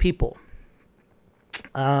 Man of the People.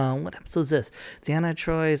 What episode is this? Deanna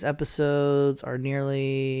Troy's episodes are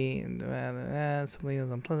nearly something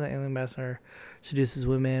is unpleasant. Alien ambassador seduces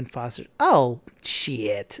women. Foster. Oh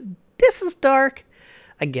shit! This is dark.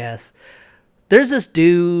 I guess there's this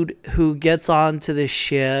dude who gets onto this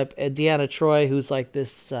ship, and Deanna Troi, who's like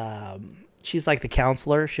this, she's like the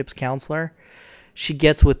counselor, ship's counselor. She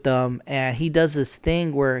gets with them, and he does this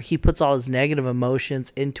thing where he puts all his negative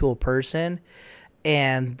emotions into a person,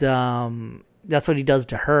 and that's what he does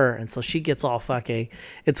to her. And so she gets all fucking,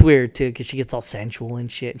 it's weird too, because she gets all sensual and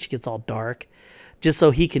shit, and she gets all dark, just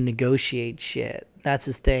so he can negotiate shit. That's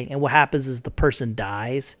his thing. And what happens is the person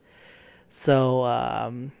dies. So,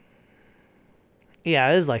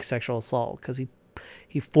 yeah, it is like sexual assault because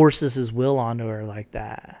he forces his will onto her like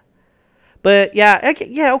that. But yeah,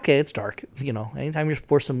 okay, it's dark. Anytime you're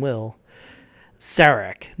forcing will.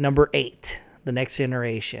 Sarek, number 8, The Next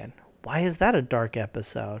Generation. Why is that a dark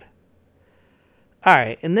episode? All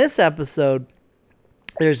right, in this episode,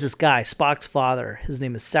 there's this guy, Spock's father. His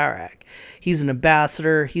name is Sarek. He's an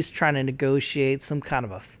ambassador. He's trying to negotiate some kind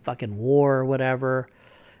of a fucking war or whatever.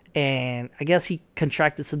 And I guess he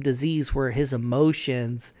contracted some disease where his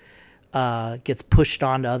emotions gets pushed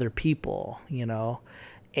onto other people,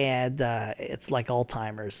 and it's like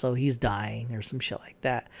Alzheimer's, so he's dying or some shit like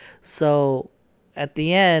that. So at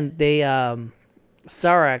the end, they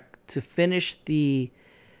Sarek, to finish the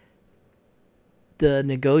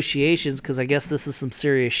negotiations, because I guess this is some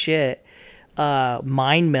serious shit,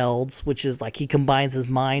 mind melds, which is like he combines his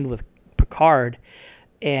mind with Picard,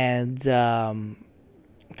 and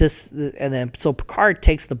so Picard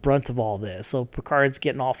takes the brunt of all this. So Picard's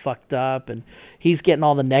getting all fucked up, and he's getting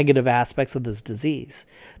all the negative aspects of this disease.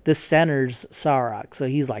 This centers Sarek, so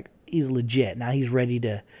he's legit. Now he's ready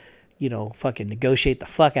to, fucking negotiate the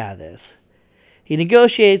fuck out of this. He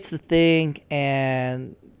negotiates the thing,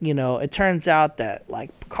 and, it turns out that,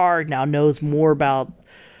 like, Picard now knows more about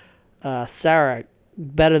Sarek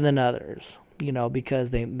better than others.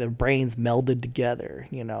 Because their brains melded together,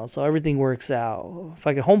 so everything works out.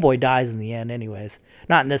 Fucking homeboy dies in the end anyways.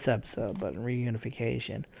 Not in this episode, but in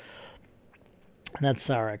Reunification. And that's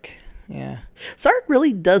Sarek. Yeah. Sarek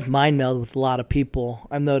really does mind meld with a lot of people,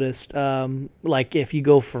 I've noticed. Like if you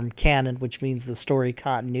go from canon, which means the story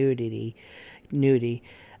continuity, he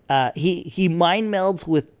mind melds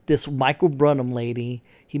with this Michael Burnham lady.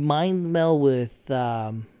 He mind meld with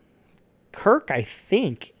Kirk, I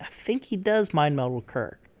think he does mind meld with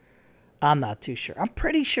Kirk. I'm not too sure. I'm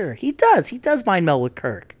pretty sure he does. He does mind meld with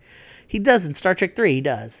Kirk. He does in Star Trek 3. He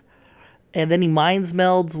does. And then he mind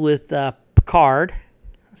melds with Picard.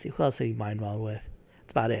 Let's see, who else did he mind meld with?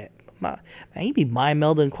 That's about it. Man, he'd be mind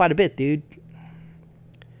melding quite a bit, dude.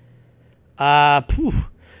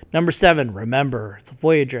 Number 7, Remember. It's a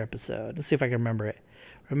Voyager episode. Let's see if I can remember it.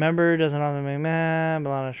 Remember, doesn't know the man.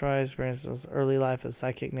 B'Elanna Troi experiences early life as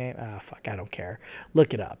psychic name. Fuck, I don't care.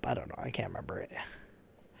 Look it up. I don't know. I can't remember it.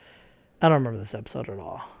 I don't remember this episode at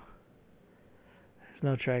all. There's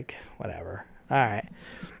no trick. Whatever. All right.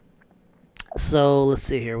 So let's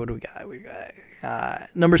see here. What do we got? We got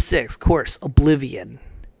number 6, course, Oblivion.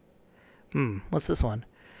 What's this one?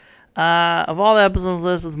 Of all the episodes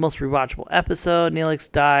listed, it's the most rewatchable episode. Neelix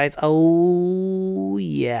dies. Oh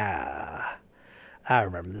yeah. I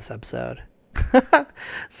remember this episode.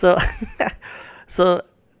 So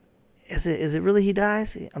is it really he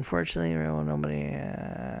dies? Unfortunately, nobody.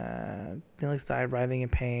 Neelix died, writhing in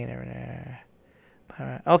pain.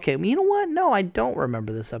 Okay, you know what? No, I don't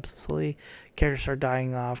remember this episode. Slowly, characters start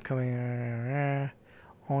dying off, coming.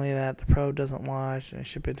 Only that the probe doesn't launch, and the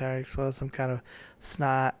ship entirely explodes. Some kind of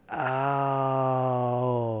snot.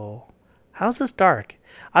 Oh. How's this dark?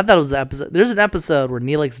 I thought it was the episode. There's an episode where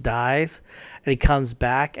Neelix dies and he comes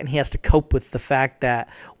back and he has to cope with the fact that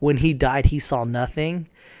when he died, he saw nothing.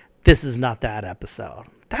 This is not that episode.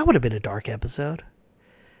 That would have been a dark episode.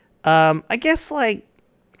 I guess, like,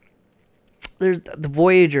 there's the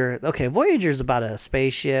Voyager. Okay, Voyager's about a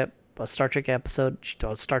spaceship, a Star Trek episode,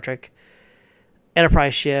 a Star Trek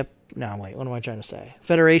Enterprise ship. No, wait, what am I trying to say?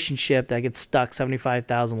 Federation ship that gets stuck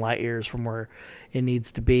 75,000 light years from where it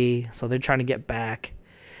needs to be. So they're trying to get back.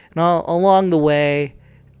 And along the way,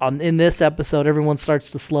 in this episode, everyone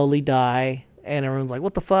starts to slowly die. And everyone's like,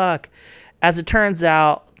 what the fuck? As it turns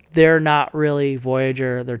out, they're not really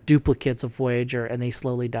Voyager. They're duplicates of Voyager, and they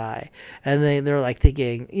slowly die. And they're like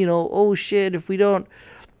thinking, oh shit, if we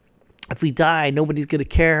die, nobody's gonna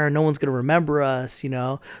care. No one's gonna remember us,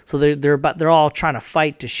 So they're all trying to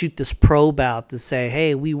fight to shoot this probe out to say,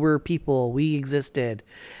 hey, we were people, we existed,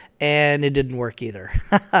 and it didn't work either.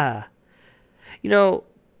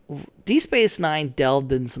 Deep Space Nine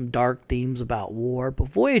delved in some dark themes about war, but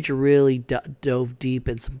Voyager really dove deep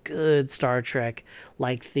in some good Star Trek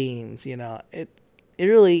like themes. It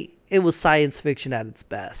was science fiction at its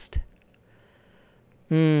best.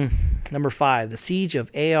 Number 5, The Siege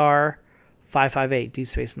of AR 558, Deep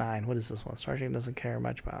Space Nine. What is this one? Star Trek doesn't care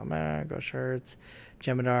much about Ghost Shirts,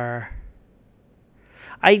 Jem'Hadar.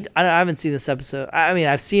 I haven't seen this episode. I mean,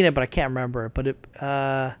 I've seen it, but I can't remember it. But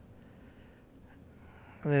the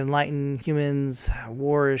enlightened humans,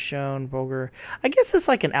 war is shown. Boger. I guess it's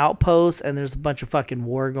like an outpost, and there's a bunch of fucking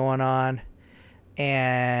war going on,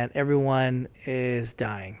 and everyone is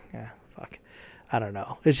dying. Yeah, fuck. I don't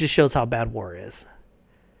know. It just shows how bad war is.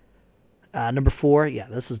 Number 4, yeah,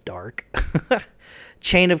 this is dark.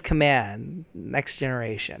 Chain of Command, Next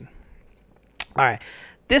Generation. All right,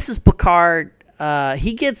 this is Picard.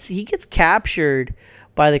 He gets captured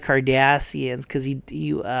by the Cardassians because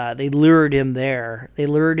they lured him there. They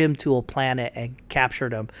lured him to a planet and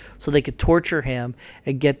captured him so they could torture him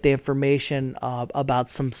and get the information about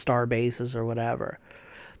some star bases or whatever.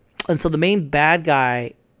 And so the main bad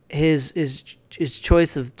guy, his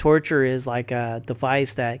choice of torture is like a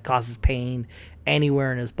device that causes pain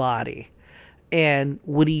anywhere in his body. And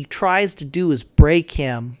what he tries to do is break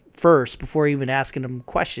him first before even asking him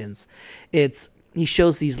questions. He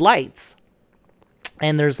shows these lights,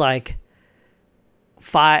 and there's like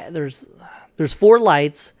 5. There's 4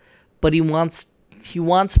 lights, but he wants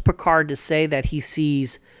Picard to say that he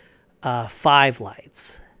sees 5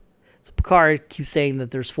 lights. So Picard keeps saying that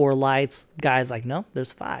there's 4 lights. Guy's like, no,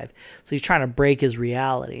 there's 5. So he's trying to break his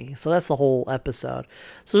reality. So that's the whole episode.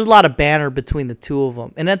 So there's a lot of banter between the two of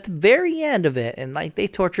them. And at the very end of it, and like they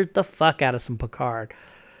tortured the fuck out of some Picard.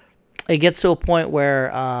 It gets to a point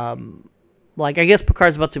where, like I guess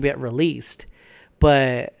Picard's about to get released,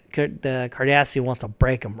 but the Cardassian wants to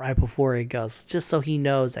break him right before he goes, just so he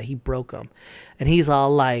knows that he broke him. And he's all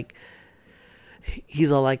like,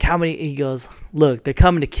 how many? He goes, look, they're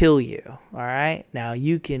coming to kill you. All right. Now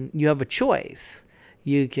you have a choice.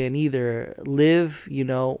 You can either live, in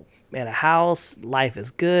a house, life is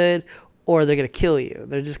good, or they're going to kill you.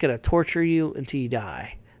 They're just going to torture you until you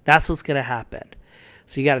die. That's what's going to happen.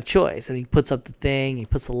 So you got a choice. And he puts up the thing, he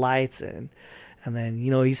puts the lights in. And then,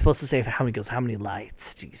 he's supposed to say how many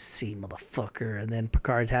lights do you see, motherfucker? And then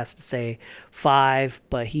Picard has to say 5,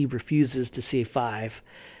 but he refuses to say 5.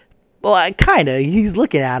 Well, he's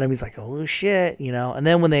looking at him. He's like, oh, shit, And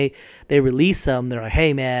then when they release him, they're like,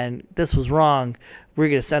 hey, man, this was wrong. We're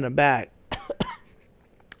going to send him back.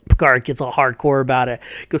 Picard gets all hardcore about it.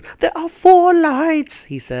 He goes, there are 4 lights,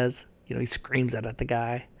 he says. He screams at the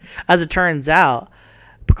guy. As it turns out,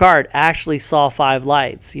 Picard actually saw 5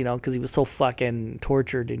 lights, because he was so fucking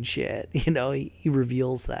tortured and shit. He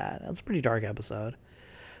reveals that. That's a pretty dark episode.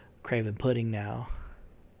 Craving pudding now.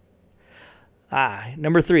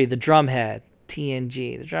 Number 3, the Drumhead,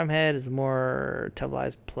 TNG. The Drumhead is more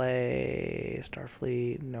televised play,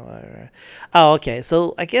 Starfleet. No. Oh, okay.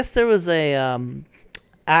 So I guess there was a.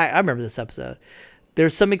 I remember this episode.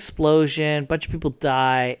 There's some explosion, bunch of people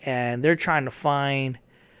die, and they're trying to find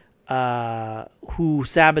who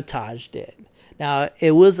sabotaged it. Now,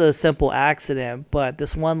 it was a simple accident, but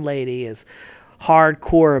this one lady is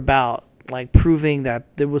hardcore about like proving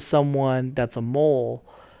that there was someone that's a mole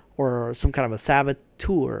or some kind of a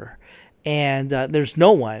saboteur, and there's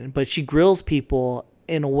no one, but she grills people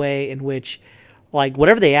in a way in which, like,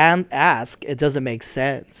 whatever they ask, it doesn't make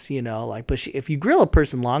sense, but if you grill a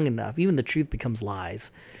person long enough, even the truth becomes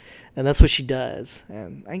lies. And that's what she does.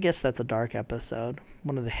 And I guess that's a dark episode.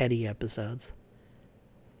 One of the heady episodes.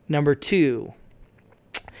 Number 2.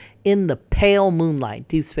 In the Pale Moonlight,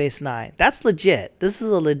 Deep Space Nine. That's legit. This is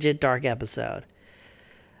a legit dark episode.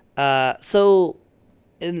 So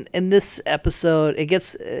in this episode,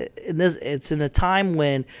 it's in a time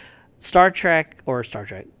when Star Trek,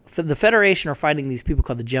 the Federation are fighting these people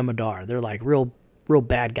called the Jem'Hadar. They're like real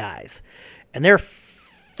bad guys. And they're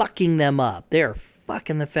fucking them up. They're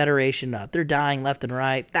fucking the Federation up. They're dying left and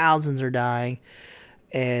right. Thousands are dying.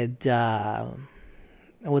 And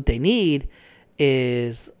what they need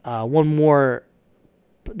is one more,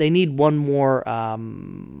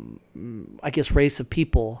 I guess, race of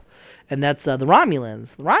people. And that's the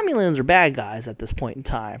Romulans. The Romulans are bad guys at this point in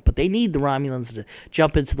time, but they need the Romulans to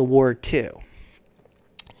jump into the war too.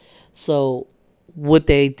 So what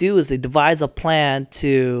they do is they devise a plan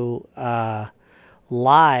to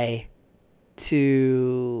lie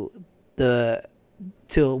to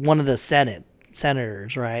one of the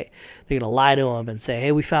senators, right? They're gonna lie to him and say,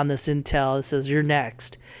 "Hey, we found this intel. It says you're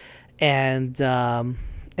next." And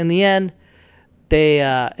in the end,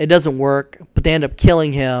 it doesn't work, but they end up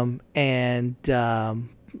killing him, and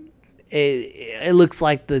it looks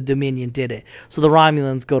like the Dominion did it. So the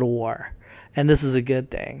Romulans go to war. And this is a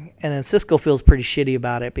good thing. And then Sisko feels pretty shitty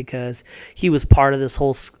about it because he was part of this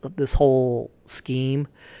whole scheme,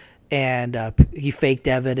 and he faked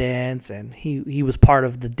evidence, and he was part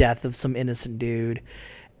of the death of some innocent dude.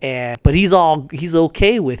 But he's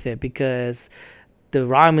okay with it because the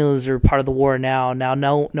Romulans are part of the war now. Now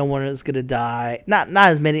no one is gonna die. Not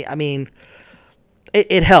as many. I mean,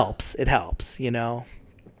 it helps. It helps, you know.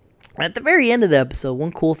 At the very end of the episode,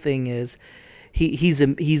 one cool thing is he's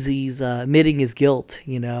admitting his guilt.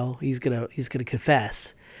 You know, he's gonna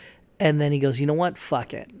confess, and then he goes, you know what?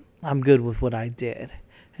 Fuck it. I'm good with what I did.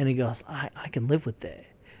 And he goes, I can live with it.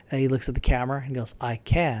 And he looks at the camera and goes, I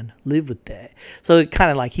can live with that. So it kind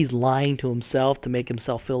of like he's lying to himself to make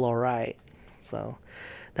himself feel all right. So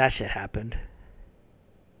that shit happened.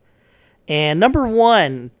 And number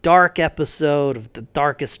 1 dark episode of the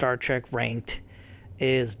darkest Star Trek ranked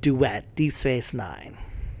is Duet, Deep Space Nine.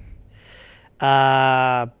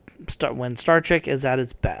 When Star Trek is at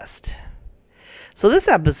its best. So this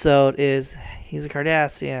episode is, he's a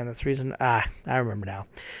Cardassian. That's the reason. I remember now.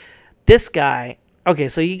 This guy. Okay,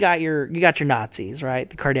 so you got your Nazis, right?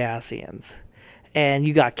 The Cardassians, and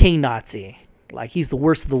you got King Nazi. Like, he's the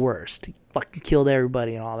worst of the worst. He fucking killed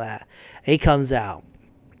everybody and all that. And he comes out,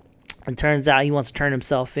 and turns out he wants to turn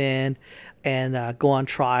himself in and go on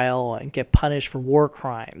trial and get punished for war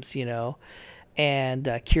crimes, you know. And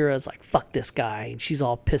Kira's like, fuck this guy, and she's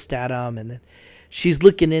all pissed at him, and then she's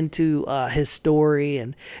looking into his story,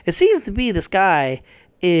 and it seems to be this guy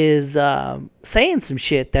is saying some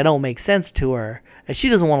shit that don't make sense to her, and she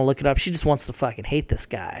doesn't want to look it up. She just wants to fucking hate this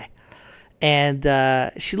guy. And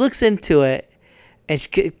she looks into it,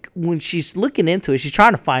 and when she's looking into it, she's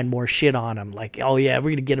trying to find more shit on him, like, oh yeah,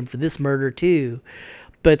 we're gonna get him for this murder too.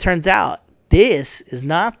 But it turns out this is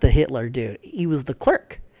not the Hitler dude. He was the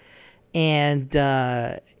clerk, and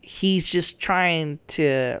he's just trying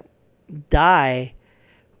to die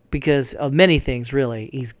because of many things, really.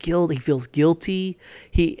 He feels guilty.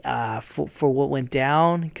 For what went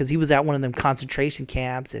down, because he was at one of them concentration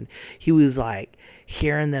camps, and he was like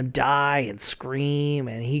hearing them die and scream,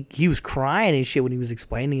 and he was crying and shit when he was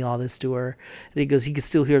explaining all this to her. And he goes, he could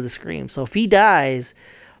still hear the scream. So if he dies,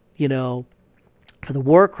 you know, for the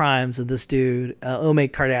war crimes of this dude, it'll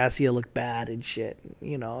make Cardassia look bad and shit.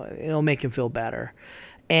 You know, it'll make him feel better.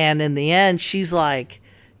 And in the end, she's like,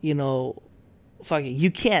 you know, fucking, you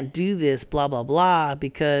can't do this, blah, blah, blah,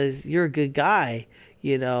 because you're a good guy,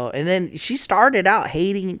 you know. And then she started out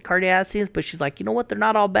hating Cardassians, but she's like, you know what? They're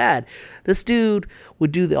not all bad. This dude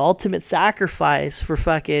would do the ultimate sacrifice for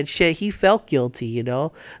fucking shit. He felt guilty, you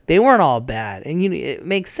know. They weren't all bad. And, you know, it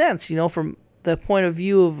makes sense, you know, from the point of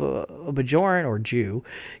view of a Bajoran or Jew,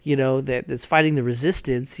 you know, that's fighting the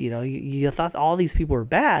resistance. You know, you thought all these people were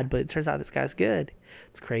bad, but it turns out this guy's good.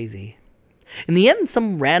 It's crazy. In the end,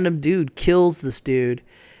 some random dude kills this dude,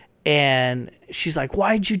 and she's like,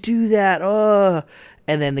 why'd you do that?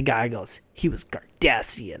 And then the guy goes, he was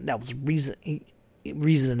Cardassian. That was reason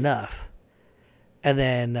enough. And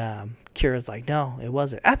then Kira's like, no, it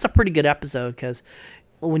wasn't. That's a pretty good episode, because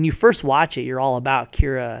when you first watch it, you're all about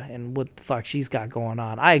Kira and what the fuck she's got going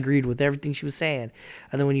on. I agreed with everything she was saying.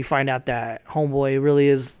 And then when you find out that homeboy really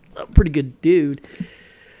is a pretty good dude,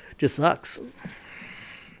 just sucks.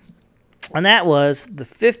 And that was the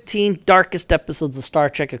 15 darkest episodes of Star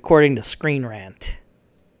Trek according to Screen Rant.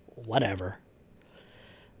 Whatever.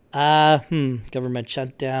 Government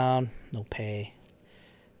shutdown. No pay.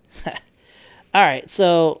 Alright,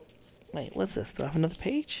 so... Wait, what's this? Do I have another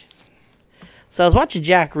page? So I was watching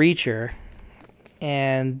Jack Reacher.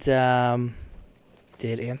 And,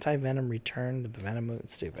 did Anti-Venom return to the Venom movie?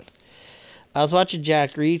 Stupid. I was watching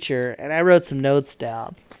Jack Reacher, and I wrote some notes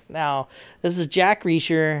down. Now, this is Jack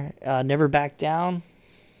Reacher, Never Back Down,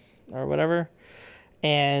 or whatever.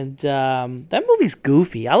 And that movie's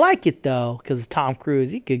goofy. I like it, though, because Tom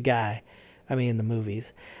Cruise. He's a good guy. I mean, in the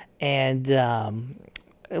movies. And a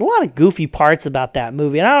lot of goofy parts about that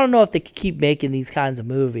movie. And I don't know if they could keep making these kinds of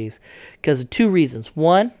movies, because of two reasons.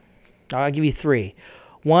 One, I'll give you three.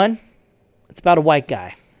 One, it's about a white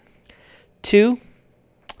guy. Two,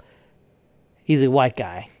 he's a white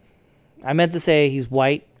guy. I meant to say he's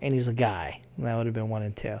white and he's a guy. That would have been 1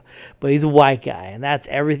 and 2. But he's a white guy, and that's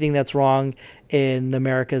everything that's wrong in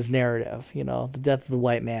America's narrative. You know, the death of the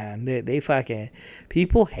white man. They fucking...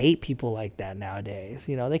 People hate people like that nowadays.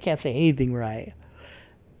 You know, they can't say anything right.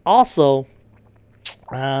 Also,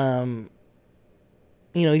 you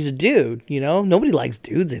know, he's a dude, you know? Nobody likes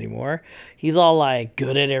dudes anymore. He's all, like,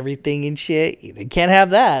 good at everything and shit. You can't have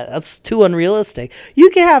that. That's too unrealistic. You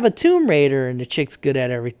can have a Tomb Raider and the chick's good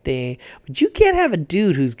at everything, but you can't have a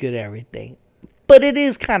dude who's good at everything. But it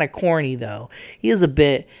is kind of corny, though. He is a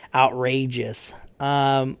bit outrageous.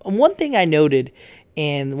 One thing I noted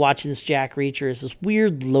and watching this Jack Reacher is this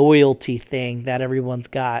weird loyalty thing that everyone's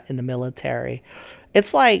got in the military.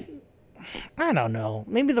 It's like, I don't know,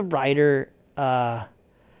 maybe the writer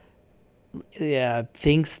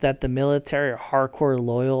thinks that the military are hardcore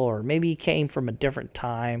loyal, or maybe he came from a different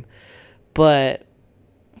time. But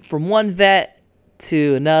from one vet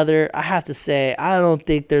to another, I have to say, I don't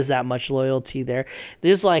think there's that much loyalty there.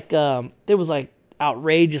 There's like, there was like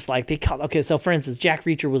outrageous, like they call, okay, so for instance, Jack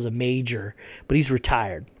Reacher was a major, but he's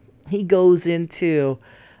retired. He goes into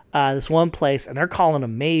this one place and they're calling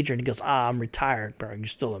him major, and he goes, I'm retired, bro, you're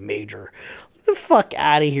still a major. Get the fuck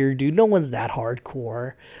out of here, dude. No one's that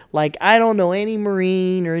hardcore. Like, I don't know any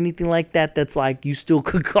Marine or anything like that that's like, you still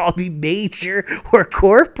could call me major or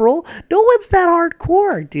corporal. No one's that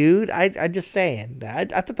hardcore, dude. I just saying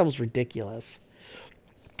that. I thought that was ridiculous.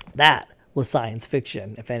 That was science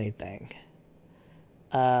fiction, if anything.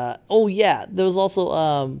 Oh yeah, there was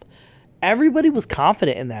also everybody was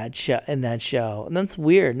confident in that show, and that's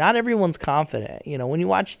weird. Not everyone's confident. You know, when you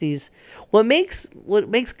watch these, what makes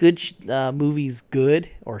good movies good,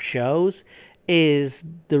 or shows, is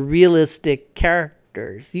the realistic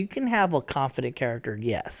characters. You can have a confident character,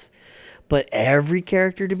 yes, but every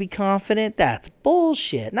character to be confident, that's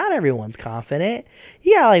bullshit. Not everyone's confident.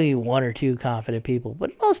 You got maybe one or two confident people,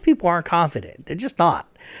 but most people aren't confident. They're just not.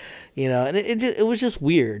 You know, and it was just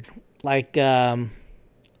weird. Like for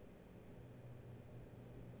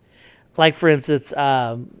instance,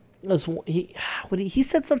 he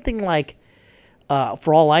said something like,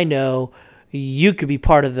 for all I know, you could be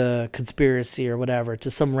part of the conspiracy or whatever, to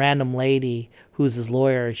some random lady who's his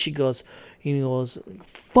lawyer, and he goes,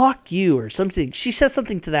 fuck you, or something. She said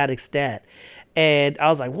something to that extent, and I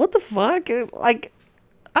was like, what the fuck? Like,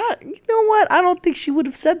 you know what? I don't think she would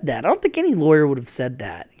have said that. I don't think any lawyer would have said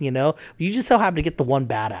that, you know? You just so happen to get the one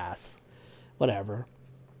badass. Whatever.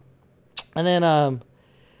 And then,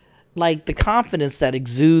 like, the confidence that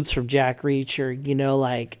exudes from Jack Reacher, you know,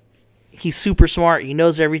 like, he's super smart. He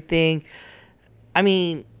knows everything. I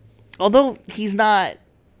mean, although he's not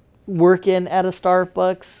working at a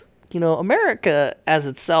Starbucks, you know, America as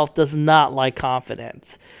itself does not like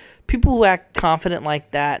confidence. People who act confident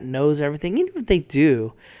like that, knows everything, even if they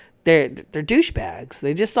do, they're douchebags.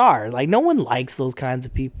 They just are. Like, no one likes those kinds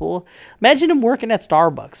of people. Imagine him working at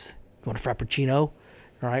Starbucks. You want a Frappuccino? All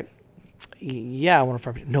right. Yeah, I want a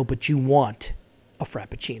Frappuccino. No, but you want a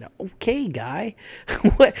Frappuccino. Okay, guy.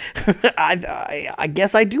 What? I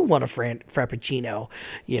guess I do want a Frappuccino.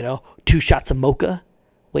 You know, 2 shots of mocha.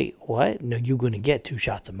 Wait, what? No, you're going to get 2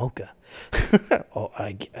 shots of mocha. Oh,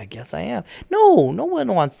 I guess I am. No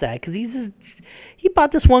one wants that, because he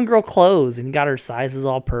bought this one girl clothes and got her sizes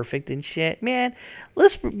all perfect and shit. Man,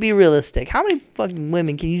 let's be realistic. How many fucking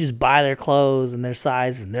women can you just buy their clothes and their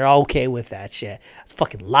size and they're okay with that shit? That's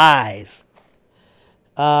fucking lies.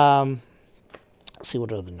 Let's see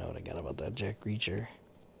what other note I got about that Jack Reacher.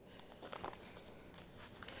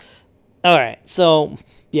 Alright, so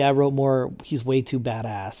yeah, I wrote more. He's way too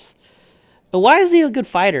badass. But why is he a good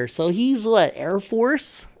fighter? So he's what, Air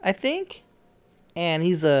Force, I think? And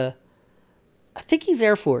I think he's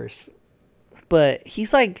Air Force. But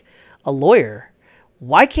he's like a lawyer.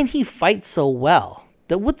 Why can he fight so well?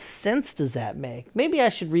 What sense does that make? Maybe I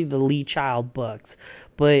should read the Lee Child books.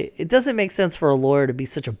 But it doesn't make sense for a lawyer to be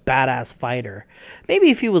such a badass fighter. Maybe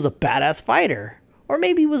if he was a badass fighter. Or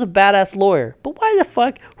maybe he was a badass lawyer. But why the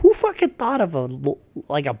fuck? Who fucking thought of a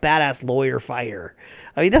badass lawyer fighter?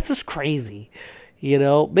 I mean, that's just crazy. You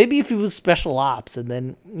know? Maybe if he was special ops and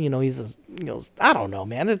then, you know, I don't know,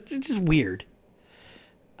 man. It's just weird.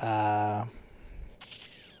 There's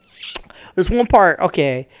one part,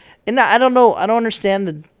 okay. And I don't know. I don't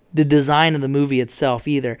understand the design of the movie itself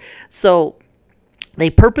either. So they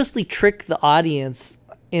purposely trick the audience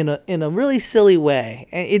in a really silly way,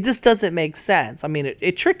 and it just doesn't make sense. I mean,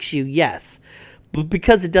 it tricks you, yes, but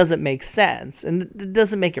because it doesn't make sense and it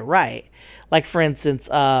doesn't make it right. Like, for instance,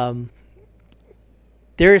 they're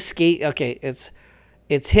okay, it's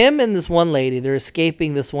him and this one lady. They're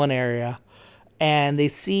escaping this one area, and they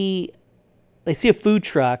see a food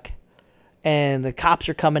truck, and the cops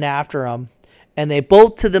are coming after them, and they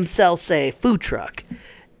both to themselves say food truck.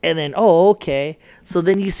 And then, oh, okay. So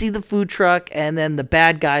then you see the food truck, and then the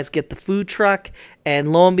bad guys get the food truck,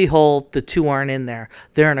 and lo and behold, the two aren't in there.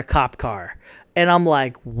 They're in a cop car. And I'm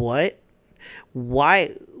like, what?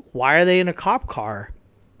 Why are they in a cop car?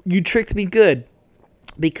 You tricked me good.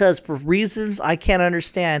 Because for reasons I can't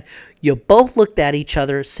understand, you both looked at each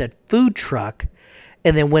other, said food truck,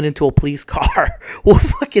 and then went into a police car. What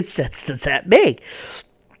fucking sense does that make?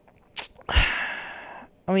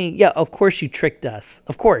 I mean, yeah, of course you tricked us.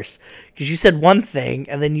 Of course. Because you said one thing,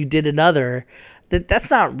 and then you did another.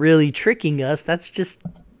 That's not really tricking us. That's just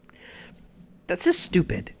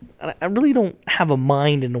stupid. I really don't have a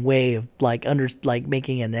mind in a way of like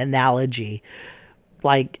making an analogy.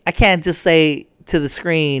 Like I can't just say to the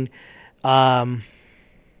screen, cardio,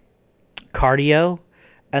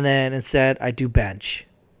 and then instead I do bench.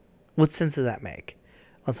 What sense does that make?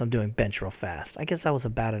 Unless I'm doing bench real fast. I guess that was a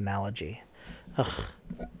bad analogy. Ugh.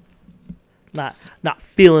 Not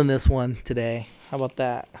feeling this one today. How about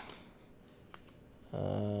that?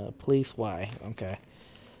 Police, why? Okay.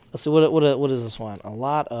 Let's see, what is this one? A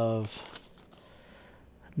lot of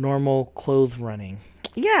normal clothes running.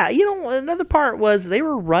 Yeah, another part was they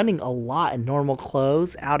were running a lot in normal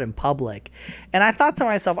clothes out in public. And I thought to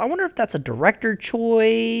myself, I wonder if that's a director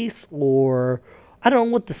choice or I don't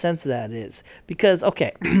know what the sense of that is. Because,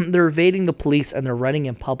 okay, they're evading the police and they're running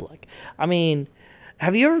in public. I mean,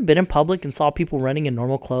 have you ever been in public and saw people running in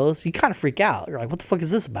normal clothes? You kind of freak out. You're like, what the fuck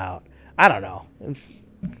is this about? I don't know. It's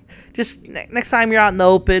just next time you're out in the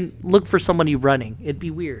open, look for somebody running. It'd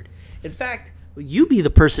be weird. In fact, you be the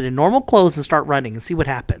person in normal clothes and start running and see what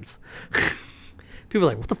happens. People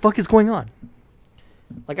are like, what the fuck is going on?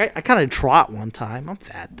 Like, I kind of trot one time. I'm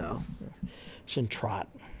fat, though. Shouldn't trot.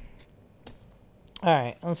 All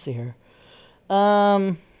right, let's see here.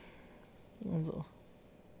 What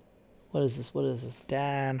is this?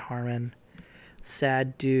 Dan Harmon.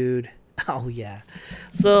 Sad dude. Oh, yeah.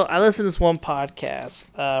 So I listened to this one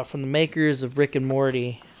podcast from the makers of Rick and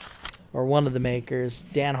Morty, or one of the makers,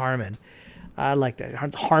 Dan Harmon. I like that.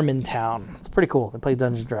 It's Harmontown. It's pretty cool. They play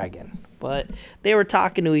Dungeons & Dragons. But they were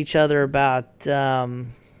talking to each other about... I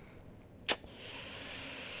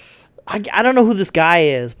don't know who this guy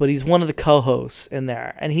is, but he's one of the co-hosts in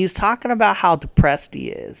there. And he's talking about how depressed he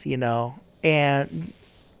is, And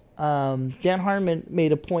Dan Harmon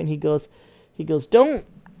made a point. He goes, don't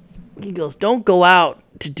go out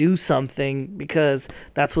to do something because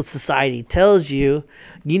that's what society tells you.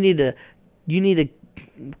 You need to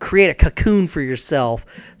create a cocoon for yourself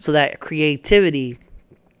so that creativity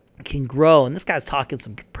can grow. And this guy's talking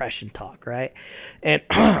some depression talk, right? And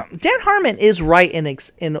Dan Harmon is right in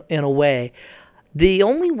a way. The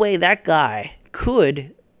only way that guy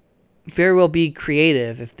could very well be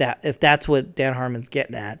creative, if that's what Dan Harmon's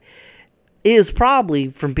getting at, is probably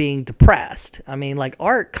from being depressed. I mean, like,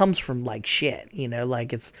 art comes from like shit,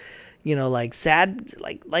 like it's, like sad,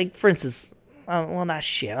 like for instance, well, not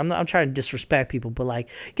shit. I'm trying to disrespect people, but like,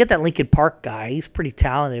 get that Linkin Park guy. He's pretty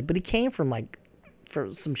talented, but he came from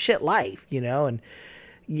for some shit life, and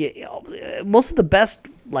most of the best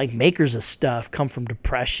like makers of stuff come from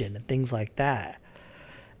depression and things like that.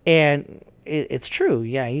 And it's true,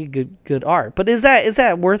 yeah, you good art, but is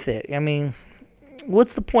that worth it? I mean,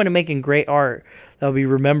 what's the point of making great art that'll be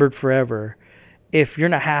remembered forever if you're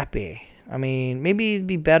not happy? I mean, maybe it'd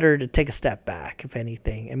be better to take a step back, if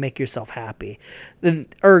anything, and make yourself happy. Then,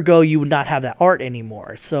 ergo, you would not have that art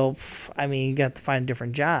anymore. So, I mean, you got to find a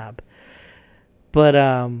different job. But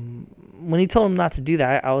when he told him not to do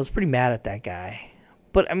that, I was pretty mad at that guy.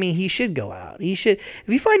 But, I mean, he should go out. He should. If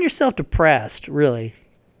you find yourself depressed, really,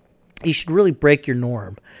 you should really break your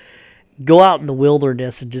norm. Go out in the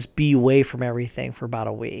wilderness and just be away from everything for about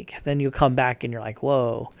a week. Then you'll come back and you're like,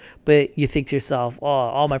 whoa. But you think to yourself, oh,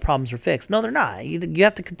 all my problems are fixed. No, they're not. You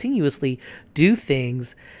have to continuously do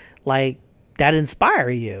things like that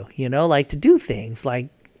inspire you, like to do things. Like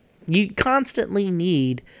you constantly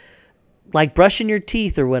need, like brushing your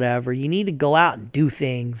teeth or whatever, you need to go out and do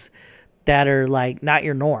things that are like not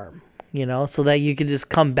your norm, so that you can just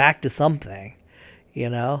come back to something,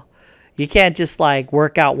 You can't just like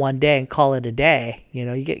work out one day and call it a day. You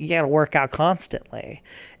got to work out constantly.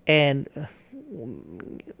 And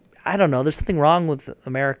I don't know, there's something wrong with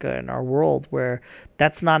America and our world where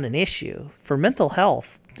that's not an issue. For mental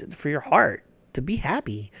health, for your heart, to be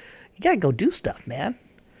happy, you got to go do stuff, man.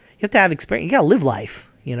 You have to have experience. You got to live life,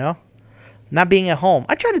 not being at home.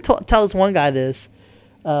 I tried to tell this one guy this,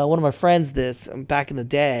 one of my friends this back in the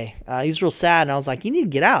day. He was real sad, and I was like, you need to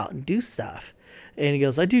get out and do stuff. And he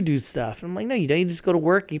goes, I do stuff. And I'm like, no, you don't. You just go to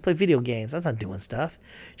work and you play video games. That's not doing stuff.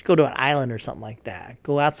 You should go to an island or something like that.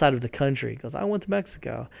 Go outside of the country. He goes, I went to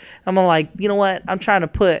Mexico. I'm like, you know what? I'm trying to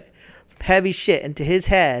put some heavy shit into his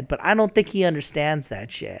head, but I don't think he understands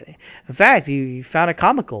that shit. In fact, he found it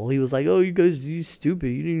comical. He was like, oh, you guys, you stupid.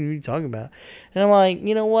 You didn't know what you're talking about. And I'm like,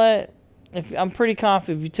 you know what? I'm pretty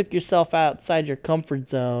confident if you took yourself outside your comfort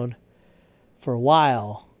zone for a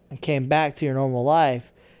while and came back to your normal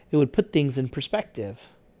life, it would put things in perspective.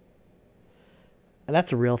 And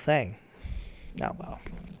that's a real thing. Oh, well.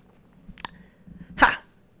 Ha!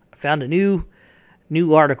 I found a new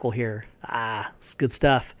article here. It's good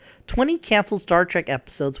stuff. 20 canceled Star Trek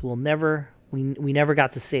episodes will never We never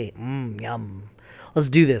got to see. Yum. Let's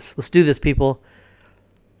do this. Let's do this, people.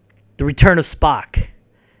 The Return of Spock.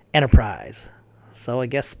 Enterprise. So I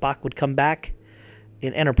guess Spock would come back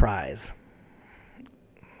in Enterprise.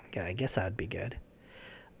 Yeah, I guess that would be good.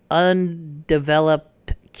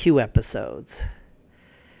 Undeveloped Q episodes.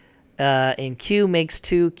 In Q makes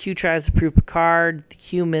 2, Q tries to prove Picard. The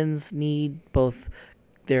humans need both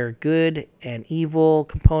their good and evil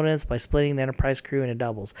components by splitting the Enterprise crew into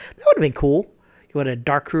doubles. That would have been cool. You had a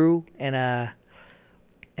dark crew and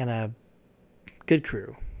a good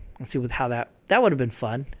crew. Let's see how that would have been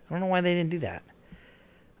fun. I don't know why they didn't do that.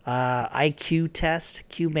 IQ test.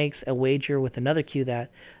 Q makes a wager with another Q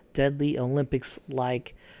that deadly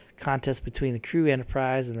Olympics-like contest between the crew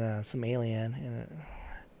Enterprise and some alien.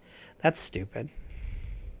 That's stupid.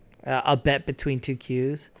 A bet between 2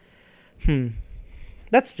 Qs.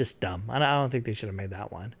 That's just dumb. I don't think they should have made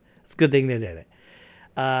that one. It's a good thing they did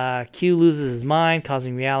it. Q loses his mind,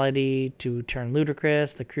 causing reality to turn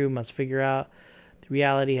ludicrous. The crew must figure out the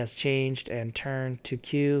reality has changed and turn to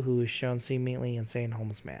Q, who is shown seemingly insane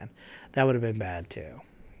homeless man. That would have been bad, too.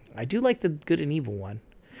 I do like the good and evil one.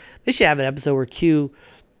 They should have an episode where Q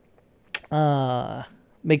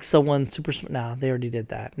makes someone super smart. No, they already did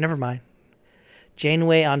that. Never mind.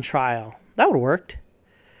 Janeway on trial. That would have worked.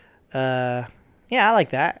 Yeah, I like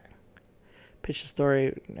that. Pitch the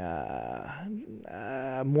story.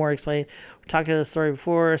 More explained. We're talking to the story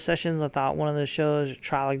before sessions. I thought one of the shows,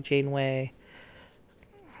 trial like Janeway.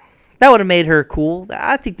 That would have made her cool.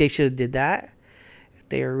 I think they should have did that.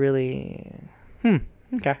 They are really...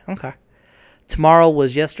 Okay. Tomorrow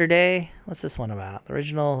Was Yesterday. What's this one about? The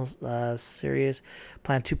original series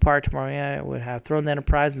planned 2-part. Tomorrow would have thrown the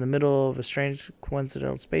Enterprise in the middle of a strange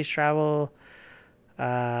coincidental space travel.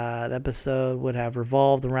 The episode would have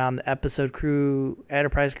revolved around the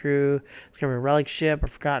Enterprise crew, discovering a relic ship, a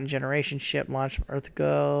forgotten generation ship launched from Earth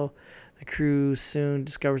ago. The crew soon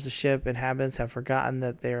discovers the ship. Inhabitants have forgotten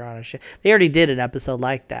that they're on a ship. They already did an episode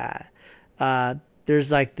like that.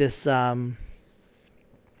 There's like this...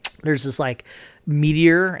 there's this like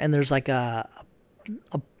meteor, and there's like a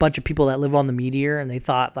bunch of people that live on the meteor, and they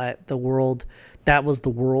thought that that was the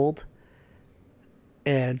world.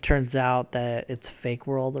 And it turns out that it's a fake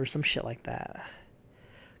world or some shit like that.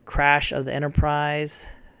 Crash of the Enterprise,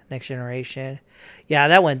 Next Generation. Yeah,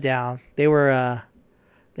 that went down. They were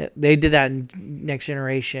they did that in Next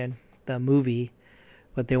Generation, the movie,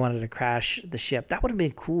 but they wanted to crash the ship. That would have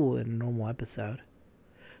been cool in a normal episode.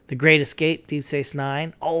 The Great Escape, Deep Space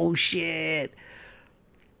Nine. Oh shit!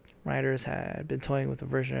 Writers had been toying with a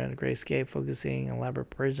version of The Great Escape, focusing on elaborate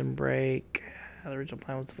prison break. The original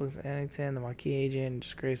plan was to focus on Eddington, the Maquis agent,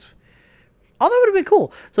 just Grace. Oh, that would have been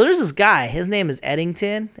cool. So there's this guy. His name is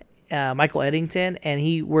Eddington, Michael Eddington, and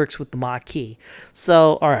he works with the Maquis.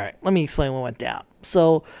 So, all right, let me explain what went down.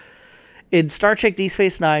 So, in Star Trek Deep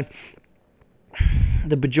Space Nine,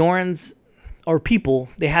 the Bajorans, or people,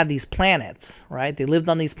 they had these planets, right? They lived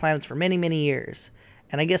on these planets for many, many years.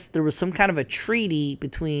 And I guess there was some kind of a treaty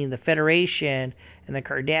between the Federation and the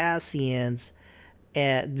Cardassians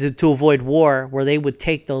to avoid war, where they would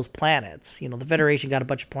take those planets. You know, the Federation got a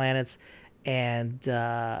bunch of planets, and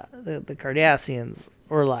the Cardassians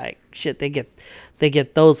were like, shit, they get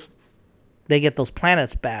those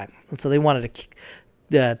planets back, and so they wanted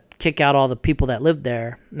to kick out all the people that lived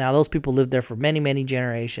there. Now those people lived there for many, many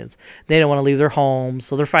generations. They don't want to leave their homes,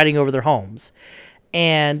 so they're fighting over their homes,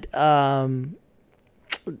 and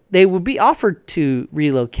they would be offered to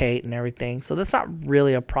relocate and everything, so that's not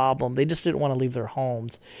really a problem. They just didn't want to leave their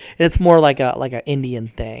homes, and it's more like an Indian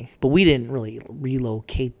thing. But we didn't really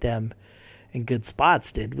relocate them in good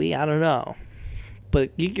spots, did we? I don't know.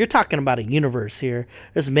 But you're talking about a universe here.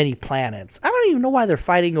 There's many planets. I don't even know why they're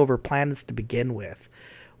fighting over planets to begin with.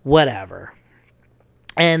 Whatever.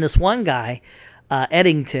 And this one guy,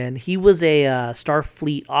 Eddington, he was a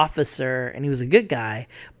Starfleet officer, and he was a good guy,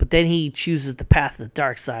 but then he chooses the path of the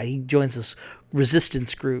dark side. He joins this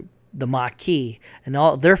resistance group, the Maquis, and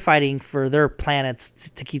they're fighting for their planets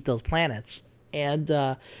to keep those planets. And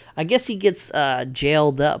I guess he gets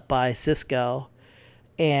jailed up by Cisco,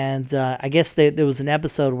 and I guess there was an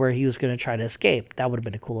episode where he was going to try to escape. That would have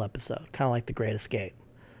been a cool episode, kind of like The Great Escape.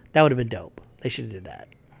 That would have been dope. They should have did that.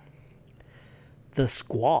 The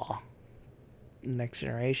Squaw, Next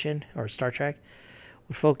Generation, or Star Trek,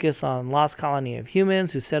 would focus on lost colony of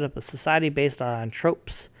humans who set up a society based on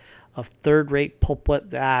tropes of third-rate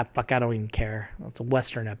pulpwood. I don't even care. It's a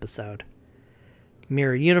Western episode.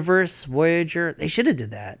 Mirror Universe, Voyager. They should have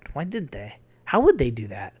did that. Why did they? How would they do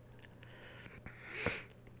that?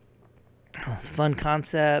 It's a fun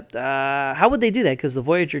concept. How would they do that? Because the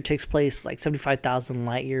Voyager takes place like 75,000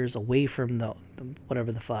 light years away from the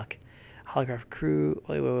whatever the fuck. Holographic crew.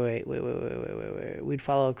 Wait. We'd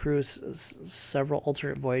follow a crew, several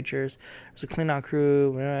alternate Voyagers. There's a Klingon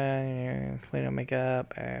crew, Klingon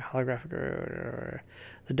makeup, a holographic crew,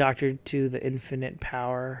 the Doctor to the infinite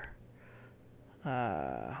power,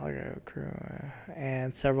 holographic crew,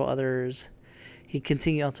 and several others. He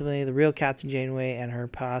continued. Ultimately, the real Captain Janeway and her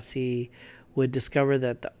posse would discover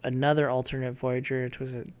that another alternate Voyager,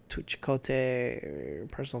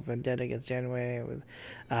 Chakotay, personal vendetta against Janeway.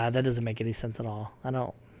 That doesn't make any sense at all. I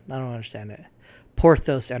don't understand it.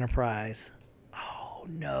 Porthos Enterprise. Oh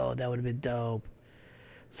no, that would have been dope.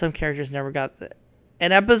 Some characters never got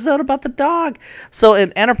an episode about the dog. So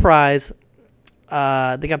in Enterprise,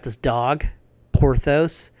 they got this dog,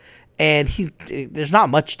 Porthos. And there's not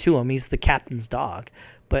much to him. He's the captain's dog.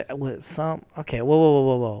 But with some... Okay,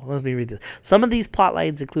 whoa. Let me read this. Some of these plot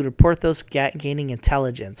lines included Porthos gaining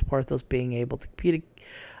intelligence. Porthos being able to compete...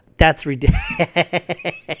 That's ridiculous.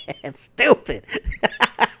 Stupid.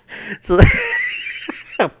 So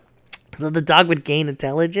the dog would gain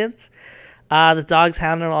intelligence. The dog's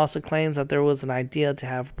handler also claims that there was an idea to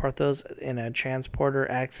have Porthos in a transporter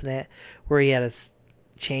accident where he had to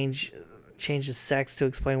change his sex to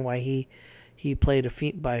explain why he played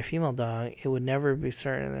by a female dog. It would never be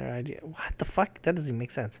certain their idea. What the fuck? That doesn't even make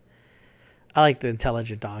sense. I like the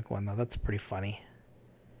intelligent dog one though. That's pretty funny.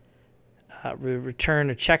 Return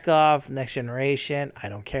to Chekhov, Next Generation. I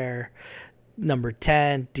don't care. Number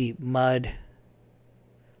 10, Deep Mud.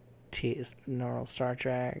 T is normal Star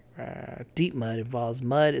Trek. Deep Mud involves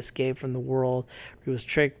Mud escaped from the world. He was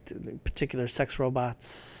tricked, in particular sex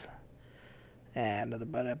robots. And another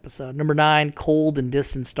Bud episode. Number 9, Cold and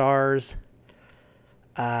Distant Stars.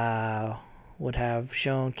 Would have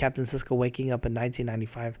shown Captain Sisko waking up in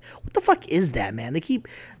 1995. What the fuck is that, man?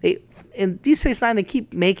 In Deep Space Nine, they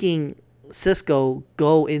keep making Sisko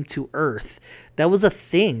go into Earth. That was a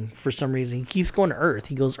thing for some reason. He keeps going to Earth.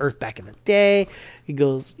 He goes Earth back in the day. He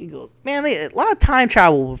goes. Man, a lot of time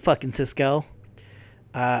travel with fucking Sisko.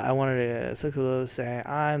 I wanted Sisko to say,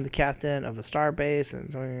 I'm the captain of a starbase,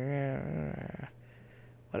 and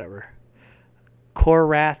whatever.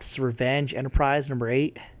 Korath's Revenge Enterprise, number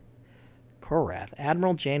 8. Korath.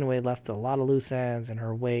 Admiral Janeway left a lot of loose ends in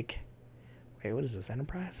her wake. Wait, what is this,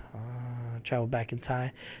 Enterprise? Travel back in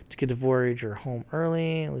time to get the Voyager home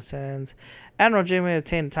early. Loose ends. Admiral Janeway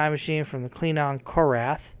obtained a time machine from the Klingon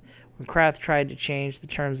Korath. When Korath tried to change the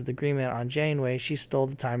terms of the agreement on Janeway, she stole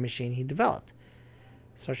the time machine he developed.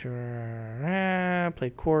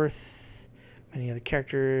 Played Korth. Many other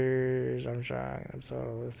characters. Armstrong.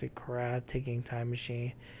 So let's see, Korath taking time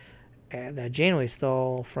machine that Janeway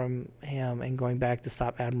stole from him and going back to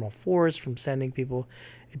stop Admiral Forrest from sending people.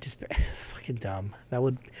 It just fucking dumb. That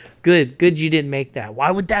would good you didn't make that.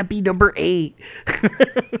 Why would that be number 8?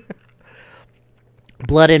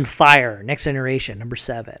 Blood and Fire, Next Generation, number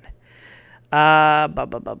 7.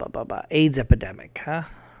 AIDS epidemic, huh?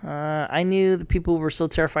 I knew the people were so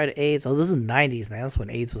terrified of AIDS. Oh, this is the 90s, man. That's when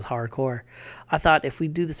AIDS was hardcore. I thought if we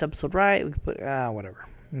do this episode right, we could put whatever.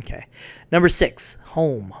 Okay. Number 6,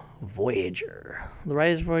 Home, Voyager. The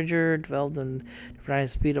writer's Voyager developed in different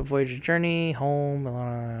speed of Voyager's journey. Home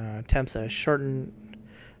attempts a shortened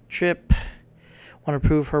trip. Want to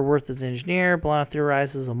prove her worth as an engineer, B'Elanna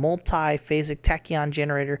theorizes a multi-phasic tachyon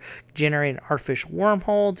generator generate an artificial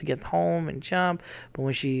wormhole to get home and jump. But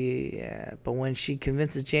when she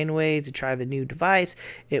convinces Janeway to try the new device,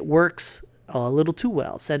 it works a little too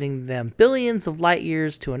well, sending them billions of light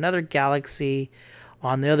years to another galaxy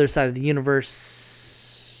on the other side of the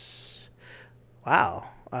universe. Wow.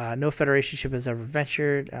 No Federation ship has ever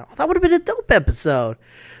ventured. That would have been a dope episode.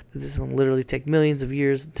 This one literally take millions of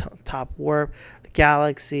years to top warp. The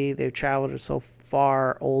galaxy they've traveled is so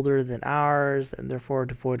far older than ours and therefore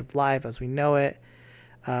devoid of life as we know it.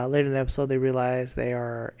 Later in the episode, they realize they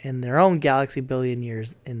are in their own galaxy billion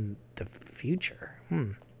years in the future.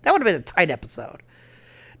 That would have been a tight episode.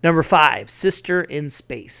 Number 5, Sister in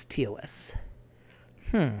Space, TOS.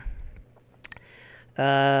 They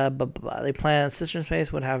planned Sister in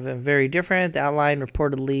Space would have been very different. The outline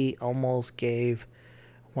reportedly almost gave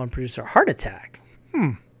one producer a heart attack.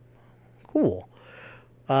 Cool.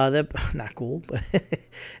 Not cool, but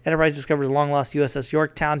Enterprise discovers a long-lost USS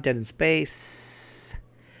Yorktown dead in space.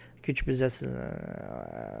 The creature possesses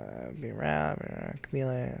be around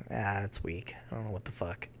chameleon. That's weak. I don't know what the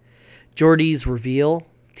fuck. Geordi's reveal.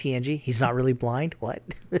 TNG. He's not really blind. What?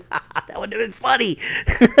 That would have been funny.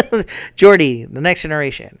 Geordi, the Next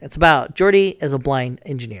Generation. It's about Geordi as a blind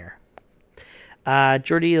engineer.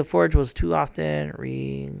 Geordie the Forge was too often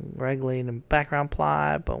regulating background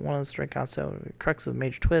plot, but one of the story concept crux of a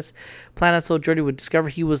major twist. Plan episode, Geordie would discover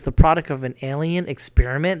he was the product of an alien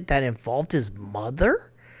experiment that involved his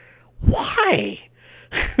mother. Why?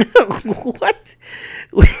 What?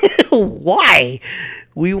 Why?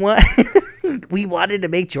 We wanted to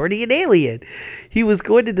make Geordie an alien. He was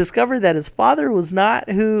going to discover that his father was not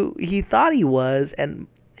who he thought he was, and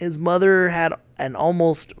his mother had an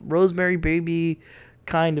almost Rosemary Baby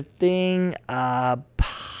kind of thing.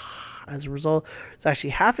 As a result, it's actually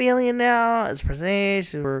half alien now. As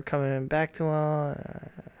presentation, we're coming back to him.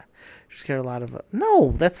 Just care a lot of.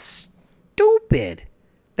 No, that's stupid.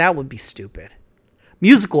 That would be stupid.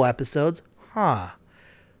 Musical episodes, I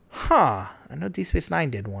know Deep Space Nine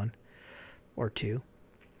did one or two.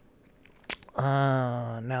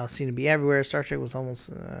 Now seem to be everywhere. Star Trek was almost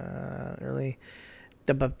early.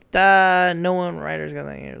 No one writers got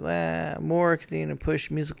that. More continue to push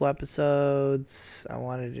musical episodes. I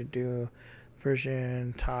wanted to do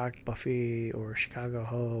version talk Buffy or Chicago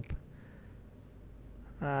Hope.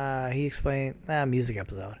 He explained music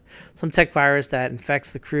episode. Some tech virus that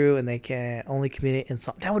infects the crew and they can only communicate in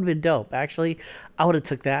song. That would have been dope. Actually, I would have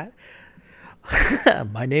took that.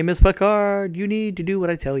 My name is Picard. You need to do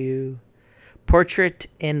what I tell you. Portrait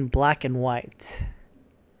in black and white.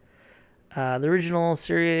 The original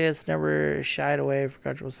series never shied away from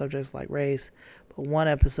controversial subjects like race, but one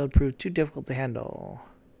episode proved too difficult to handle.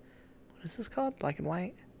 What is this called? Black and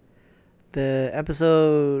white? The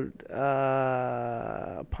episode,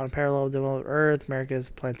 upon a parallel development of Earth, America's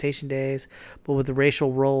plantation days, but with the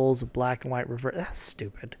racial roles of black and white reversed. That's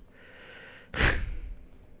stupid.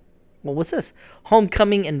 Well, what's this?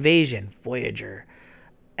 Homecoming Invasion, Voyager.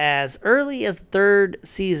 As early as the third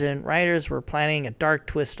season, writers were planning a dark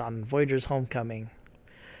twist on Voyager's homecoming.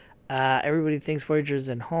 Everybody thinks Voyager's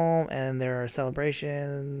in home, and there are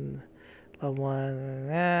celebrations, loved ones,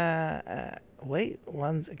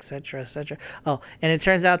 ones, etc., etc. Oh, and it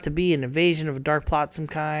turns out to be an invasion of a dark plot, some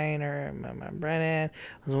kind. Or Brennan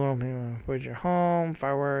was one of them. Voyager home,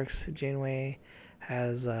 fireworks. Janeway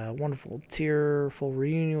has a wonderful, tearful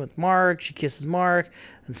reunion with Mark. She kisses Mark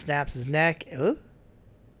and snaps his neck. Ooh.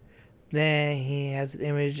 Then he has an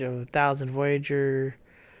image of 1,000 Voyager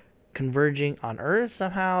converging on Earth.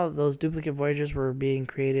 Somehow those duplicate Voyagers were being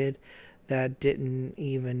created that didn't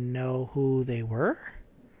even know who they were.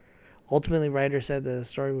 Ultimately, writer said the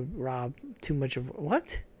story would rob too much of...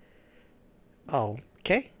 What? Oh,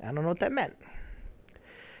 okay. I don't know what that meant.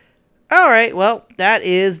 All right. Well, that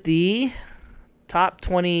is the top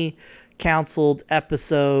 20 counseled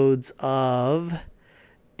episodes of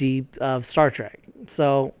Star Trek.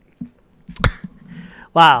 So...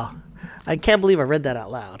 Wow. I can't believe I read that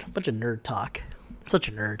out loud. Bunch of nerd talk. I'm such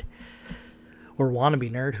a nerd. Or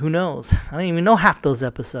wannabe nerd. Who knows? I don't even know half those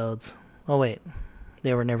episodes. Oh, wait.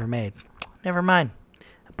 They were never made. Never mind.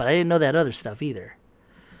 But I didn't know that other stuff either.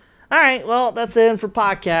 Alright, well, that's it for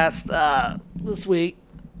podcast this week.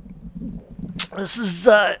 This is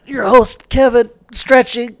your host, Kevin,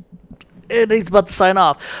 stretching. And he's about to sign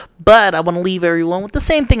off. But I want to leave everyone with the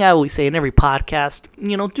same thing I always say in every podcast.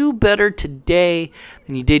 You know, do better today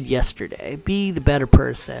than you did yesterday. Be the better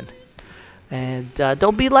person. And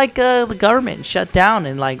don't be like the government and shut down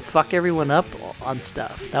and like fuck everyone up on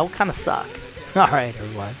stuff. That would kind of suck. All right,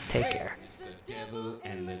 everyone. Take care. The devil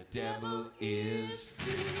and the devil is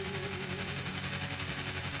free.